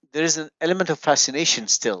time, there is an element of fascination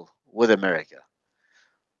still with America,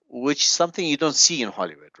 which is something you don't see in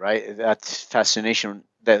Hollywood, right? That fascination,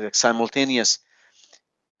 that simultaneous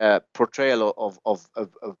portrayal of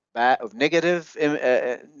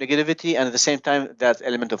negativity, and at the same time that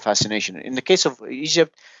element of fascination. In the case of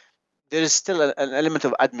Egypt, there is still an element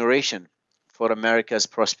of admiration for America's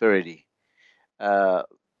prosperity,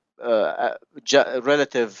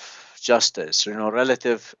 relative justice,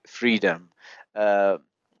 relative freedom,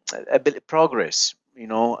 progress,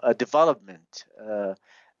 development.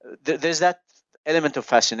 There's that element of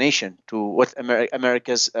fascination to what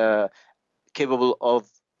America's capable of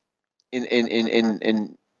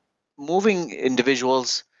in moving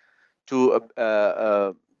individuals to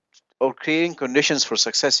or creating conditions for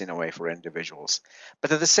success in a way for individuals.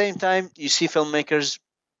 But at the same time, you see filmmakers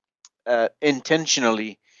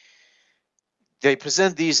intentionally, they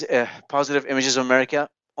present these positive images of America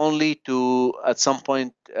only to at some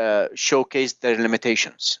point showcase their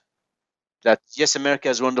limitations. That yes, America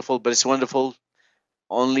is wonderful, but it's wonderful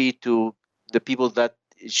only to the people that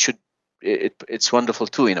it's wonderful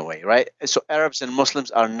too, in a way, right? So Arabs and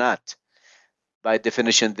Muslims are not, by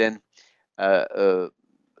definition, then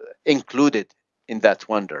included in that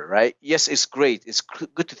wonder, right? Yes, it's great. It's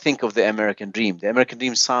good to think of the American dream. The American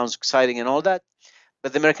dream sounds exciting and all that,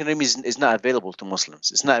 but the American dream is not available to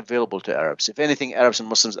Muslims. It's not available to Arabs. If anything, Arabs and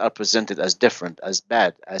Muslims are presented as different, as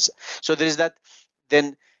bad, so there is that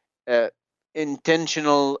then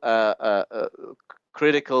intentional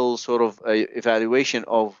critical sort of evaluation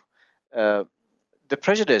of the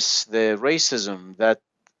prejudice, the racism that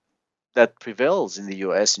prevails in the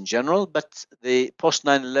U.S. in general, but the post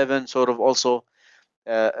 9/11 sort of also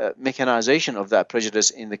mechanization of that prejudice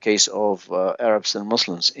in the case of Arabs and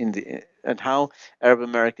Muslims and how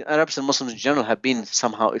Arabs and Muslims in general have been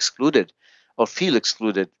somehow excluded or feel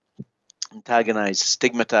excluded, antagonized,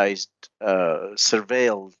 stigmatized,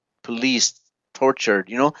 surveilled, policed, tortured.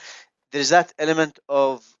 There's that element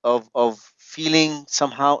of feeling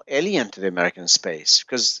somehow alien to the American space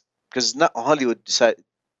because not Hollywood decided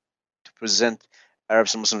to present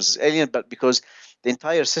Arabs and Muslims as alien, but because the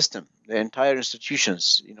entire system, the entire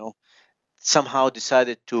institutions, somehow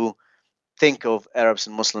decided to think of Arabs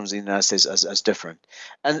and Muslims in the United States as different.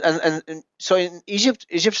 And so in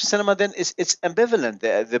Egyptian cinema then it's ambivalent.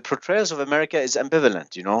 The portrayals of America is ambivalent,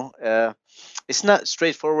 it's not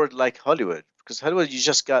straightforward like Hollywood, because Hollywood you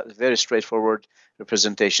just got very straightforward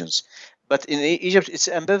representations. But in Egypt it's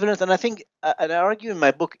ambivalent, and I think, and I argue in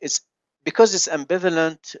my book, it's because it's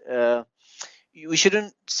ambivalent, we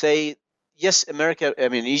shouldn't say, yes,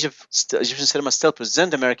 Egyptian cinema still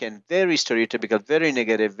present America in very stereotypical, very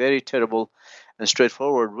negative, very terrible, and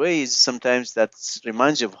straightforward ways. Sometimes that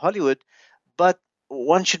reminds you of Hollywood, but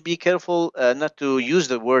one should be careful not to use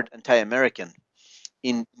the word anti-American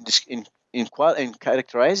in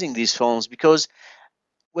characterizing these films, because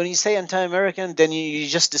when you say anti-American, then you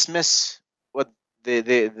just dismiss what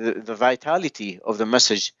the vitality of the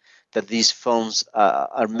message that these films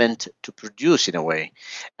are meant to produce in a way.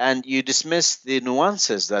 And you dismiss the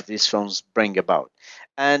nuances that these films bring about.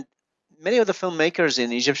 And many of the filmmakers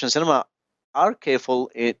in Egyptian cinema are careful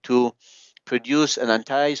to produce an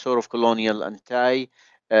anti-sort of colonial,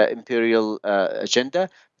 anti-imperial agenda.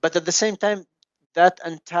 But at the same time, that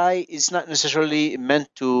anti is not necessarily meant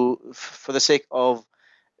for the sake of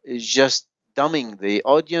just dumbing the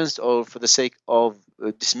audience or for the sake of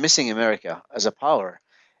dismissing America as a power.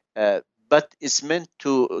 But it's meant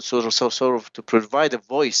to sort of to provide a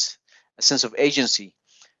voice, a sense of agency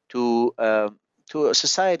to a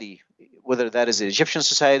society, whether that is an Egyptian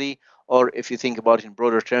society, or if you think about it in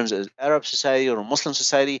broader terms, as Arab society or a Muslim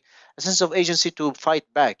society, a sense of agency to fight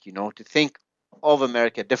back, to think of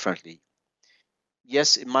America differently.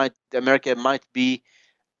 Yes, America might be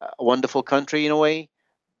a wonderful country in a way,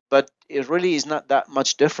 but it really is not that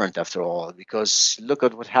much different after all, because look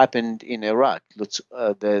at what happened in Iraq. Look,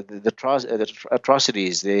 the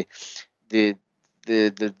atrocities, the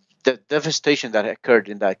devastation that occurred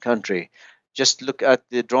in that country. Just look at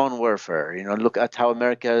the drone warfare. Look at how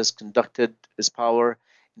America has conducted its power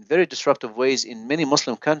in very disruptive ways in many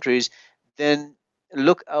Muslim countries. Then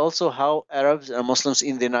look also how Arabs and Muslims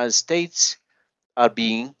in the United States are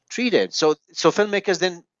being treated. So filmmakers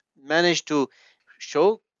then manage to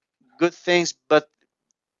show good things, but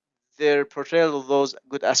their portrayal of those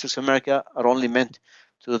good aspects of America are only meant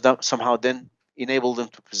to somehow then enable them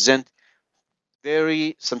to present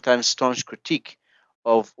very sometimes staunch critique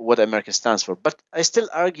of what America stands for. But I still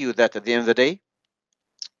argue that at the end of the day,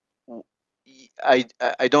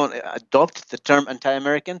 I don't adopt the term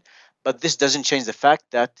anti-American, but this doesn't change the fact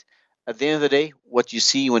that at the end of the day, what you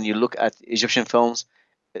see when you look at Egyptian films,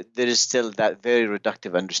 there is still that very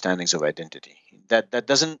reductive understandings of identity. That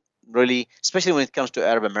doesn't really, especially when it comes to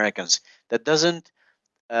Arab Americans, that doesn't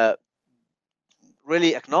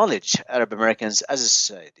really acknowledge Arab Americans as a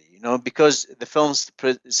society, because the films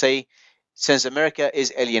say, since America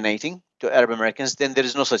is alienating to Arab Americans, then there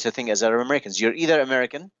is no such a thing as Arab Americans. You're either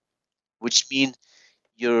American, which means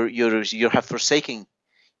you have forsaken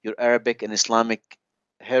your Arabic and Islamic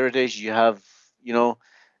heritage. You have,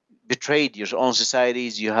 betrayed your own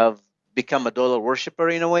societies. You have become a dollar worshiper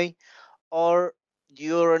in a way, or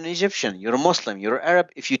you're an Egyptian, you're a Muslim, you're an Arab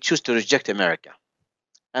if you choose to reject America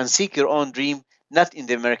and seek your own dream, not in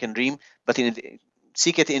the American dream, but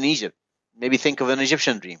seek it in Egypt. Maybe think of an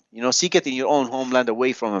Egyptian dream, seek it in your own homeland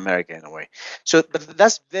away from America in a way. So, but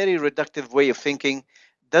that's very reductive way of thinking,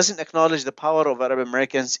 doesn't acknowledge the power of Arab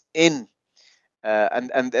Americans in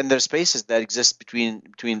and their spaces that exist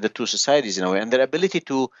between the two societies in a way, and their ability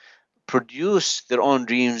to produce their own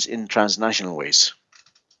dreams in transnational ways.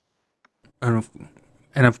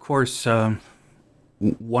 And of course,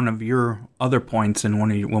 one of your other points, and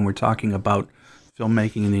when we're talking about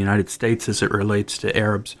filmmaking in the United States as it relates to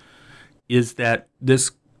Arabs, is that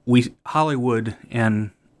Hollywood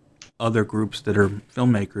and other groups that are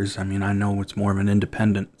filmmakers, I know it's more of an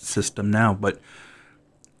independent system now, but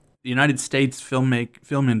the United States film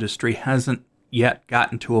industry hasn't yet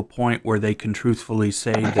gotten to a point where they can truthfully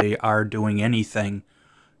say they are doing anything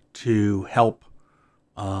to help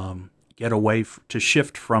get away to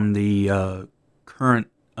shift from the current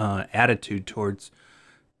attitude towards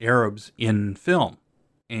Arabs in film.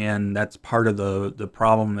 And that's part of the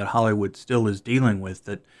problem that Hollywood still is dealing with,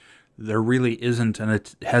 that there really isn't, and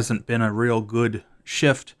it hasn't been a real good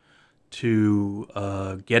shift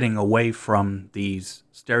to getting away from these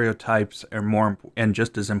stereotypes, and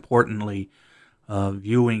just as importantly,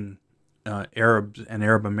 viewing Arabs and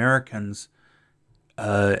Arab Americans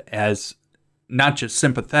as not just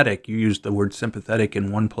sympathetic. You used the word sympathetic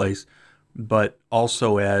in one place, but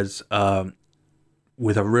also as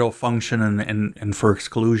with a real function and for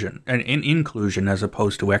exclusion and in inclusion as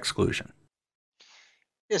opposed to exclusion.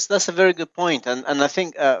 Yes, that's a very good point, and I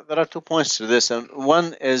think there are 2 points to this. And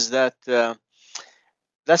one is that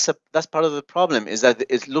that's part of the problem, is that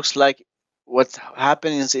it looks like what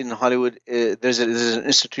happens in Hollywood. There's an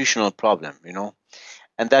institutional problem,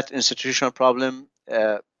 and that institutional problem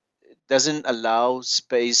doesn't allow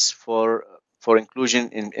space for inclusion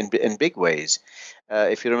in big ways.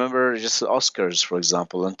 If you remember, just the Oscars, for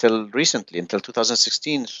example, until recently, until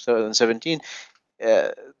 2016, 2017,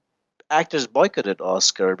 actors boycotted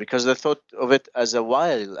Oscar because they thought of it as a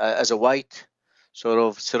white sort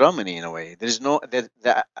of ceremony in a way. There is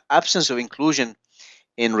the absence of inclusion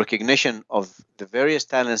in recognition of the various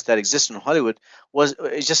talents that exist in Hollywood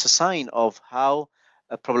is just a sign of how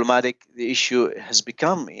problematic the issue has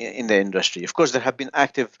become in the industry. Of course, there have been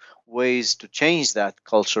active ways to change that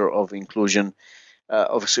culture of inclusion,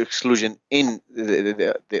 of exclusion in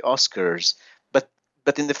the Oscars, but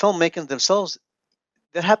in the filmmaking themselves,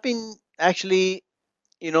 there have been actually,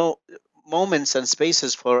 moments and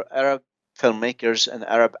spaces for Arab filmmakers and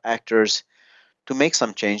Arab actors to make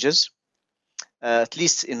some changes, at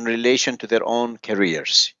least in relation to their own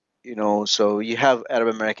careers. So you have Arab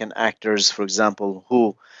American actors, for example,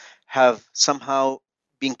 who have somehow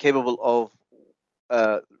been capable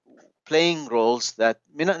of playing roles that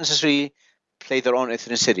may not necessarily play their own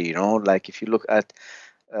ethnicity. Like if you look at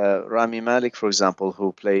Rami Malek, for example,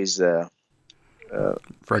 who plays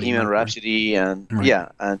Bohemian Rhapsody, and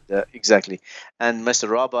exactly, and Mr.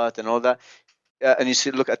 Robot and all that. And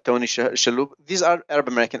you look at Tony Shalhoub. These are Arab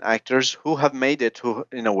American actors who have made it, who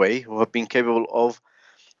have been capable of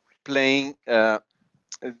playing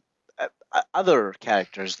other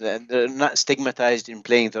characters. They're not stigmatized in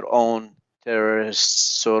playing their own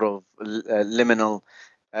terrorist sort of liminal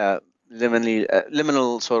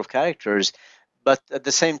sort of characters. But at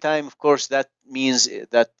the same time, of course, that means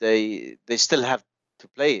that they still have to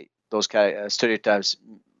play those stereotypes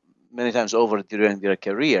many times over during their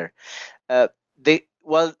career.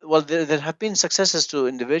 While there have been successes to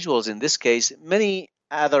individuals in this case, many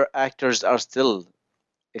other actors are still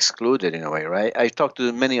excluded in a way, right? I talked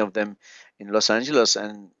to many of them in Los Angeles,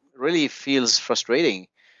 and really feels frustrating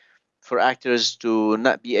for actors to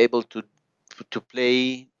not be able to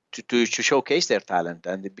play, to showcase their talent,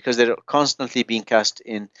 and because they're constantly being cast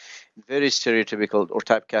in very stereotypical or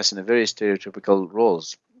typecast in very stereotypical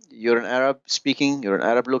roles. You're an Arab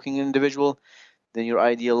looking individual, then you're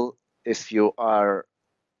ideal if you are,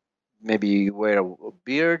 maybe you wear a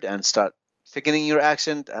beard and start thickening your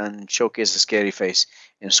accent and showcase a scary face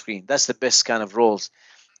in screen. That's the best kind of roles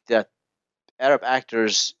that Arab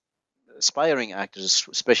actors, aspiring actors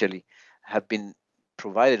especially, have been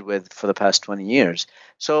provided with for the past 20 years.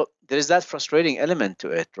 So there is that frustrating element to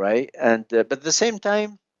it, right? And but at the same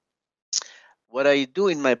time, what I do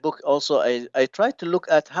in my book also, I try to look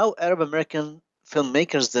at how Arab American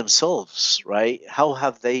filmmakers themselves, right? How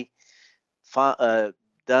have they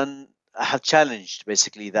have challenged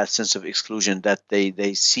basically that sense of exclusion that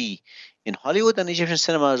they see in Hollywood and Egyptian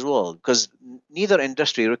cinema as well, because neither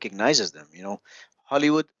industry recognizes them.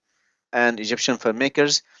 Hollywood and Egyptian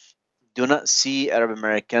filmmakers do not see Arab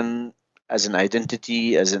American as an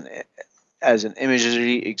identity, as an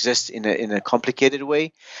imagery exists in a complicated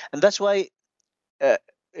way, and that's why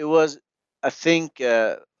it was, I think,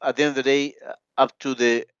 at the end of the day, up to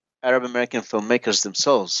the Arab American filmmakers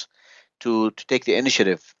themselves to take the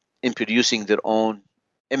initiative in producing their own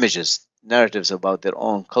images, narratives about their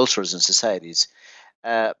own cultures and societies,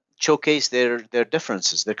 showcase their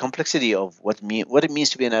differences, their complexity of what it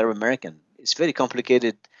means to be an Arab American. It's very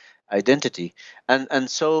complicated identity, and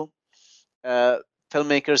so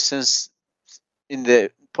filmmakers, since in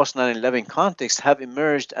the post 9/11 context, have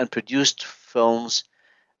emerged and produced films,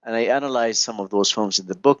 and I analyze some of those films in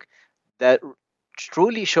the book that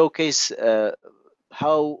truly showcase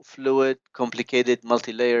how fluid, complicated,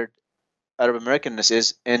 multi-layered Arab Americanness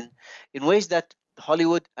is in ways that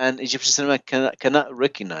Hollywood and Egyptian cinema cannot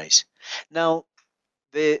recognize. Now,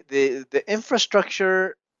 the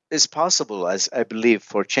infrastructure is possible, as I believe,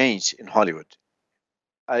 for change in Hollywood.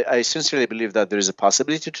 I sincerely believe that there is a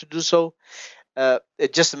possibility to do so.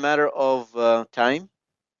 It's just a matter of time,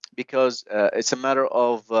 because it's a matter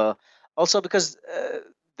of also because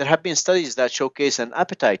there have been studies that showcase an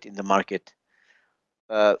appetite in the market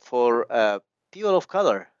for people of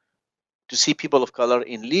color, to see people of color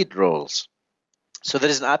in lead roles. So there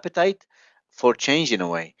is an appetite for change in a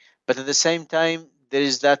way, but at the same time, there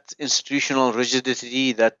is that institutional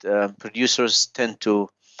rigidity that producers tend to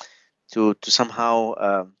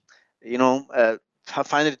somehow,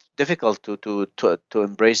 find it difficult to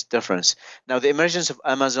embrace difference. Now, the emergence of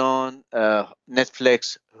Amazon,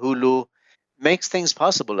 Netflix, Hulu makes things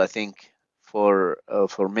possible, I think, for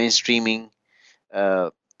mainstreaming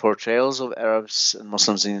portrayals of Arabs and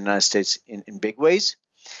Muslims in the United States in big ways.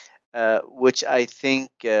 which I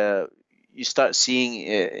think you start seeing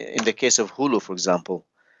in the case of Hulu, for example.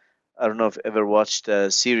 I don't know if you ever watched a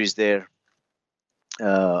series there.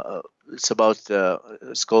 It's about,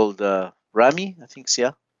 it's called Ramy, I think.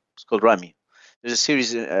 Yeah, it's called Ramy. There's a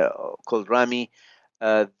series called Ramy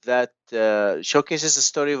that showcases the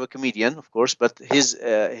story of a comedian, of course, but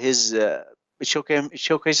it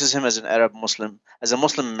showcases him as an Arab Muslim, as a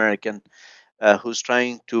Muslim American who's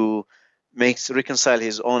trying to reconcile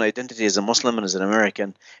his own identity as a Muslim and as an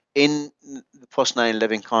American in the post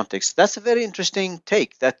 9/11 context. That's a very interesting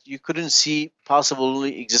take that you couldn't see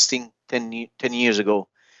possibly existing 10 years ago.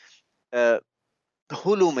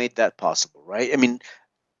 Hulu made that possible, right? I mean,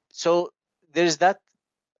 so there's that,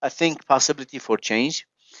 I think, possibility for change.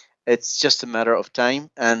 It's just a matter of time.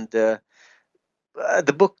 And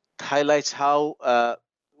the book highlights how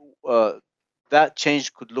that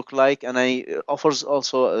change could look like, and offers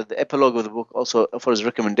also the epilogue of the book also offers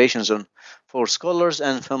recommendations for scholars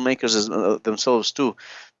and filmmakers themselves too,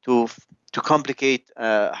 to complicate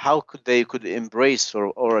how they could embrace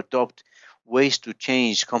or adopt ways to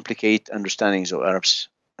complicate understandings of Arabs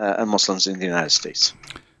and Muslims in the United States.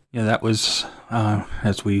 Yeah, that was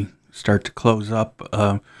as we start to close up.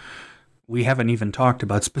 We haven't even talked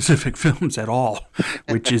about specific films at all,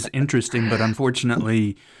 which is interesting, but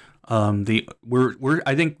unfortunately.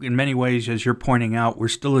 I think in many ways, as you're pointing out, we're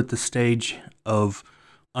still at the stage of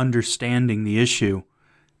understanding the issue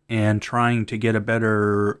and trying to get a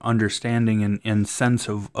better understanding and sense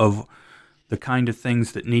of the kind of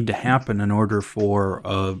things that need to happen in order for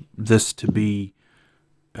this to be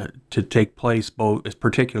to take place, both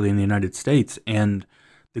particularly in the United States. And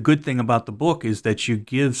the good thing about the book is that you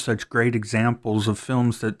give such great examples of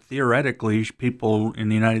films that theoretically people in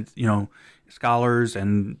the United, scholars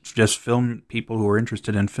and just film people who are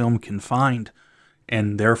interested in film can find,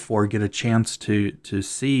 and therefore get a chance to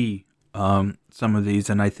see some of these.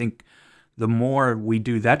 And I think the more we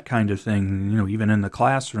do that kind of thing, even in the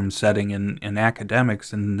classroom setting in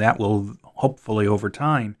academics, and that will hopefully over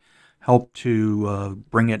time help to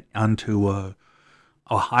bring it onto a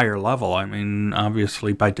higher level. I mean,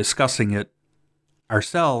 obviously by discussing it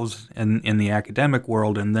ourselves in the academic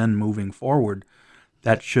world and then moving forward,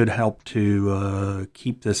 that should help to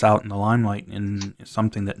keep this out in the limelight and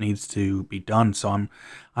something that needs to be done. So I'm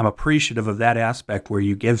appreciative of that aspect where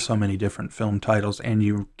you give so many different film titles and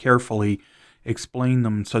you carefully explain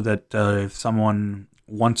them so that if someone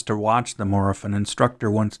wants to watch them, or if an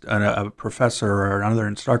instructor a professor or another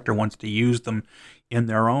instructor wants to use them in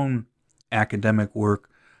their own academic work,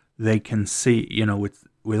 they can see,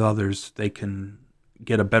 with others, they can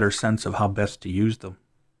get a better sense of how best to use them.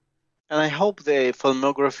 And I hope the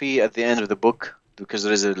filmography at the end of the book, because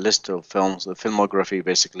there is a list of films, the filmography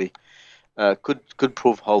basically, could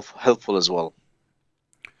prove helpful as well.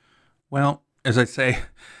 Well, as I say,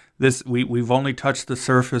 we've only touched the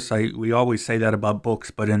surface. We always say that about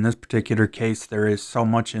books, but in this particular case, there is so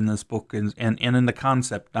much in this book, and in the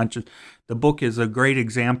concept. Not just the book is a great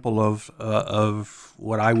example of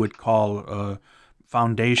what I would call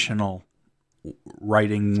foundational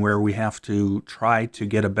writing, where we have to try to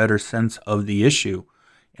get a better sense of the issue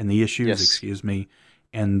and the issues, yes.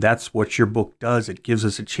 And that's what your book does. It gives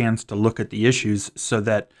us a chance to look at the issues so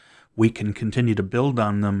that we can continue to build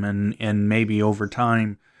on them, and maybe over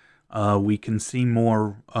time we can see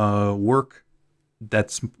more work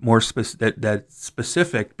that's more that's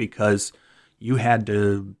specific, because you had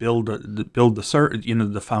to build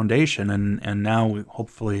the foundation, and now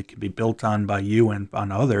hopefully it can be built on by you and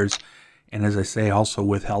on others. And as I say, also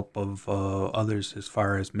with help of others, as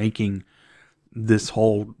far as making this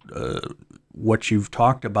whole, what you've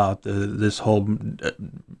talked about, this whole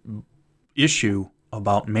issue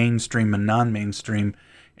about mainstream and non-mainstream,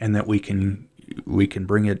 and that we can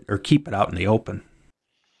bring it or keep it out in the open.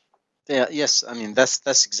 Yeah, yes. I mean,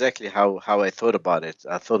 that's exactly how I thought about it.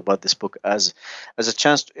 I thought about this book as a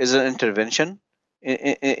chance, as an intervention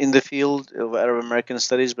in the field of Arab American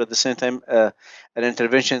studies, but at the same time, an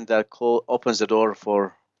intervention that opens the door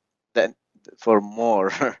for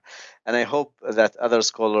more. And I hope that other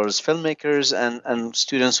scholars, filmmakers, and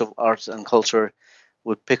students of arts and culture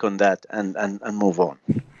would pick on that and move on.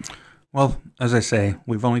 Well, as I say,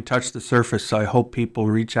 we've only touched the surface, so I hope people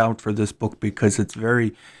reach out for this book, because it's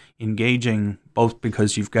very engaging, both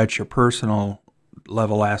because you've got your personal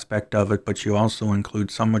level aspect of it, but you also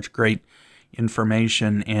include so much great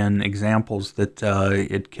information and examples that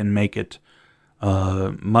it can make it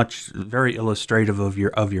very illustrative of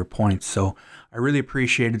your points. So I really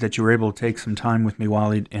appreciated that you were able to take some time with me,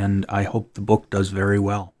 Walid, and I hope the book does very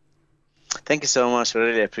well. Thank you so much. I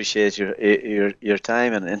really appreciate your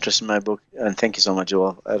time and interest in my book. And thank you so much,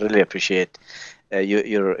 Joel. I really appreciate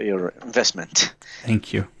your investment.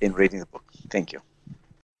 Thank you. In reading the book. Thank you.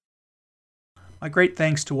 My great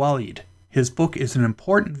thanks to Waleed. His book is an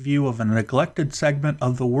important view of a neglected segment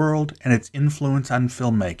of the world and its influence on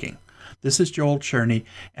filmmaking. This is Joel Cherney,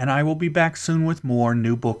 and I will be back soon with more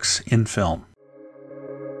new books in film.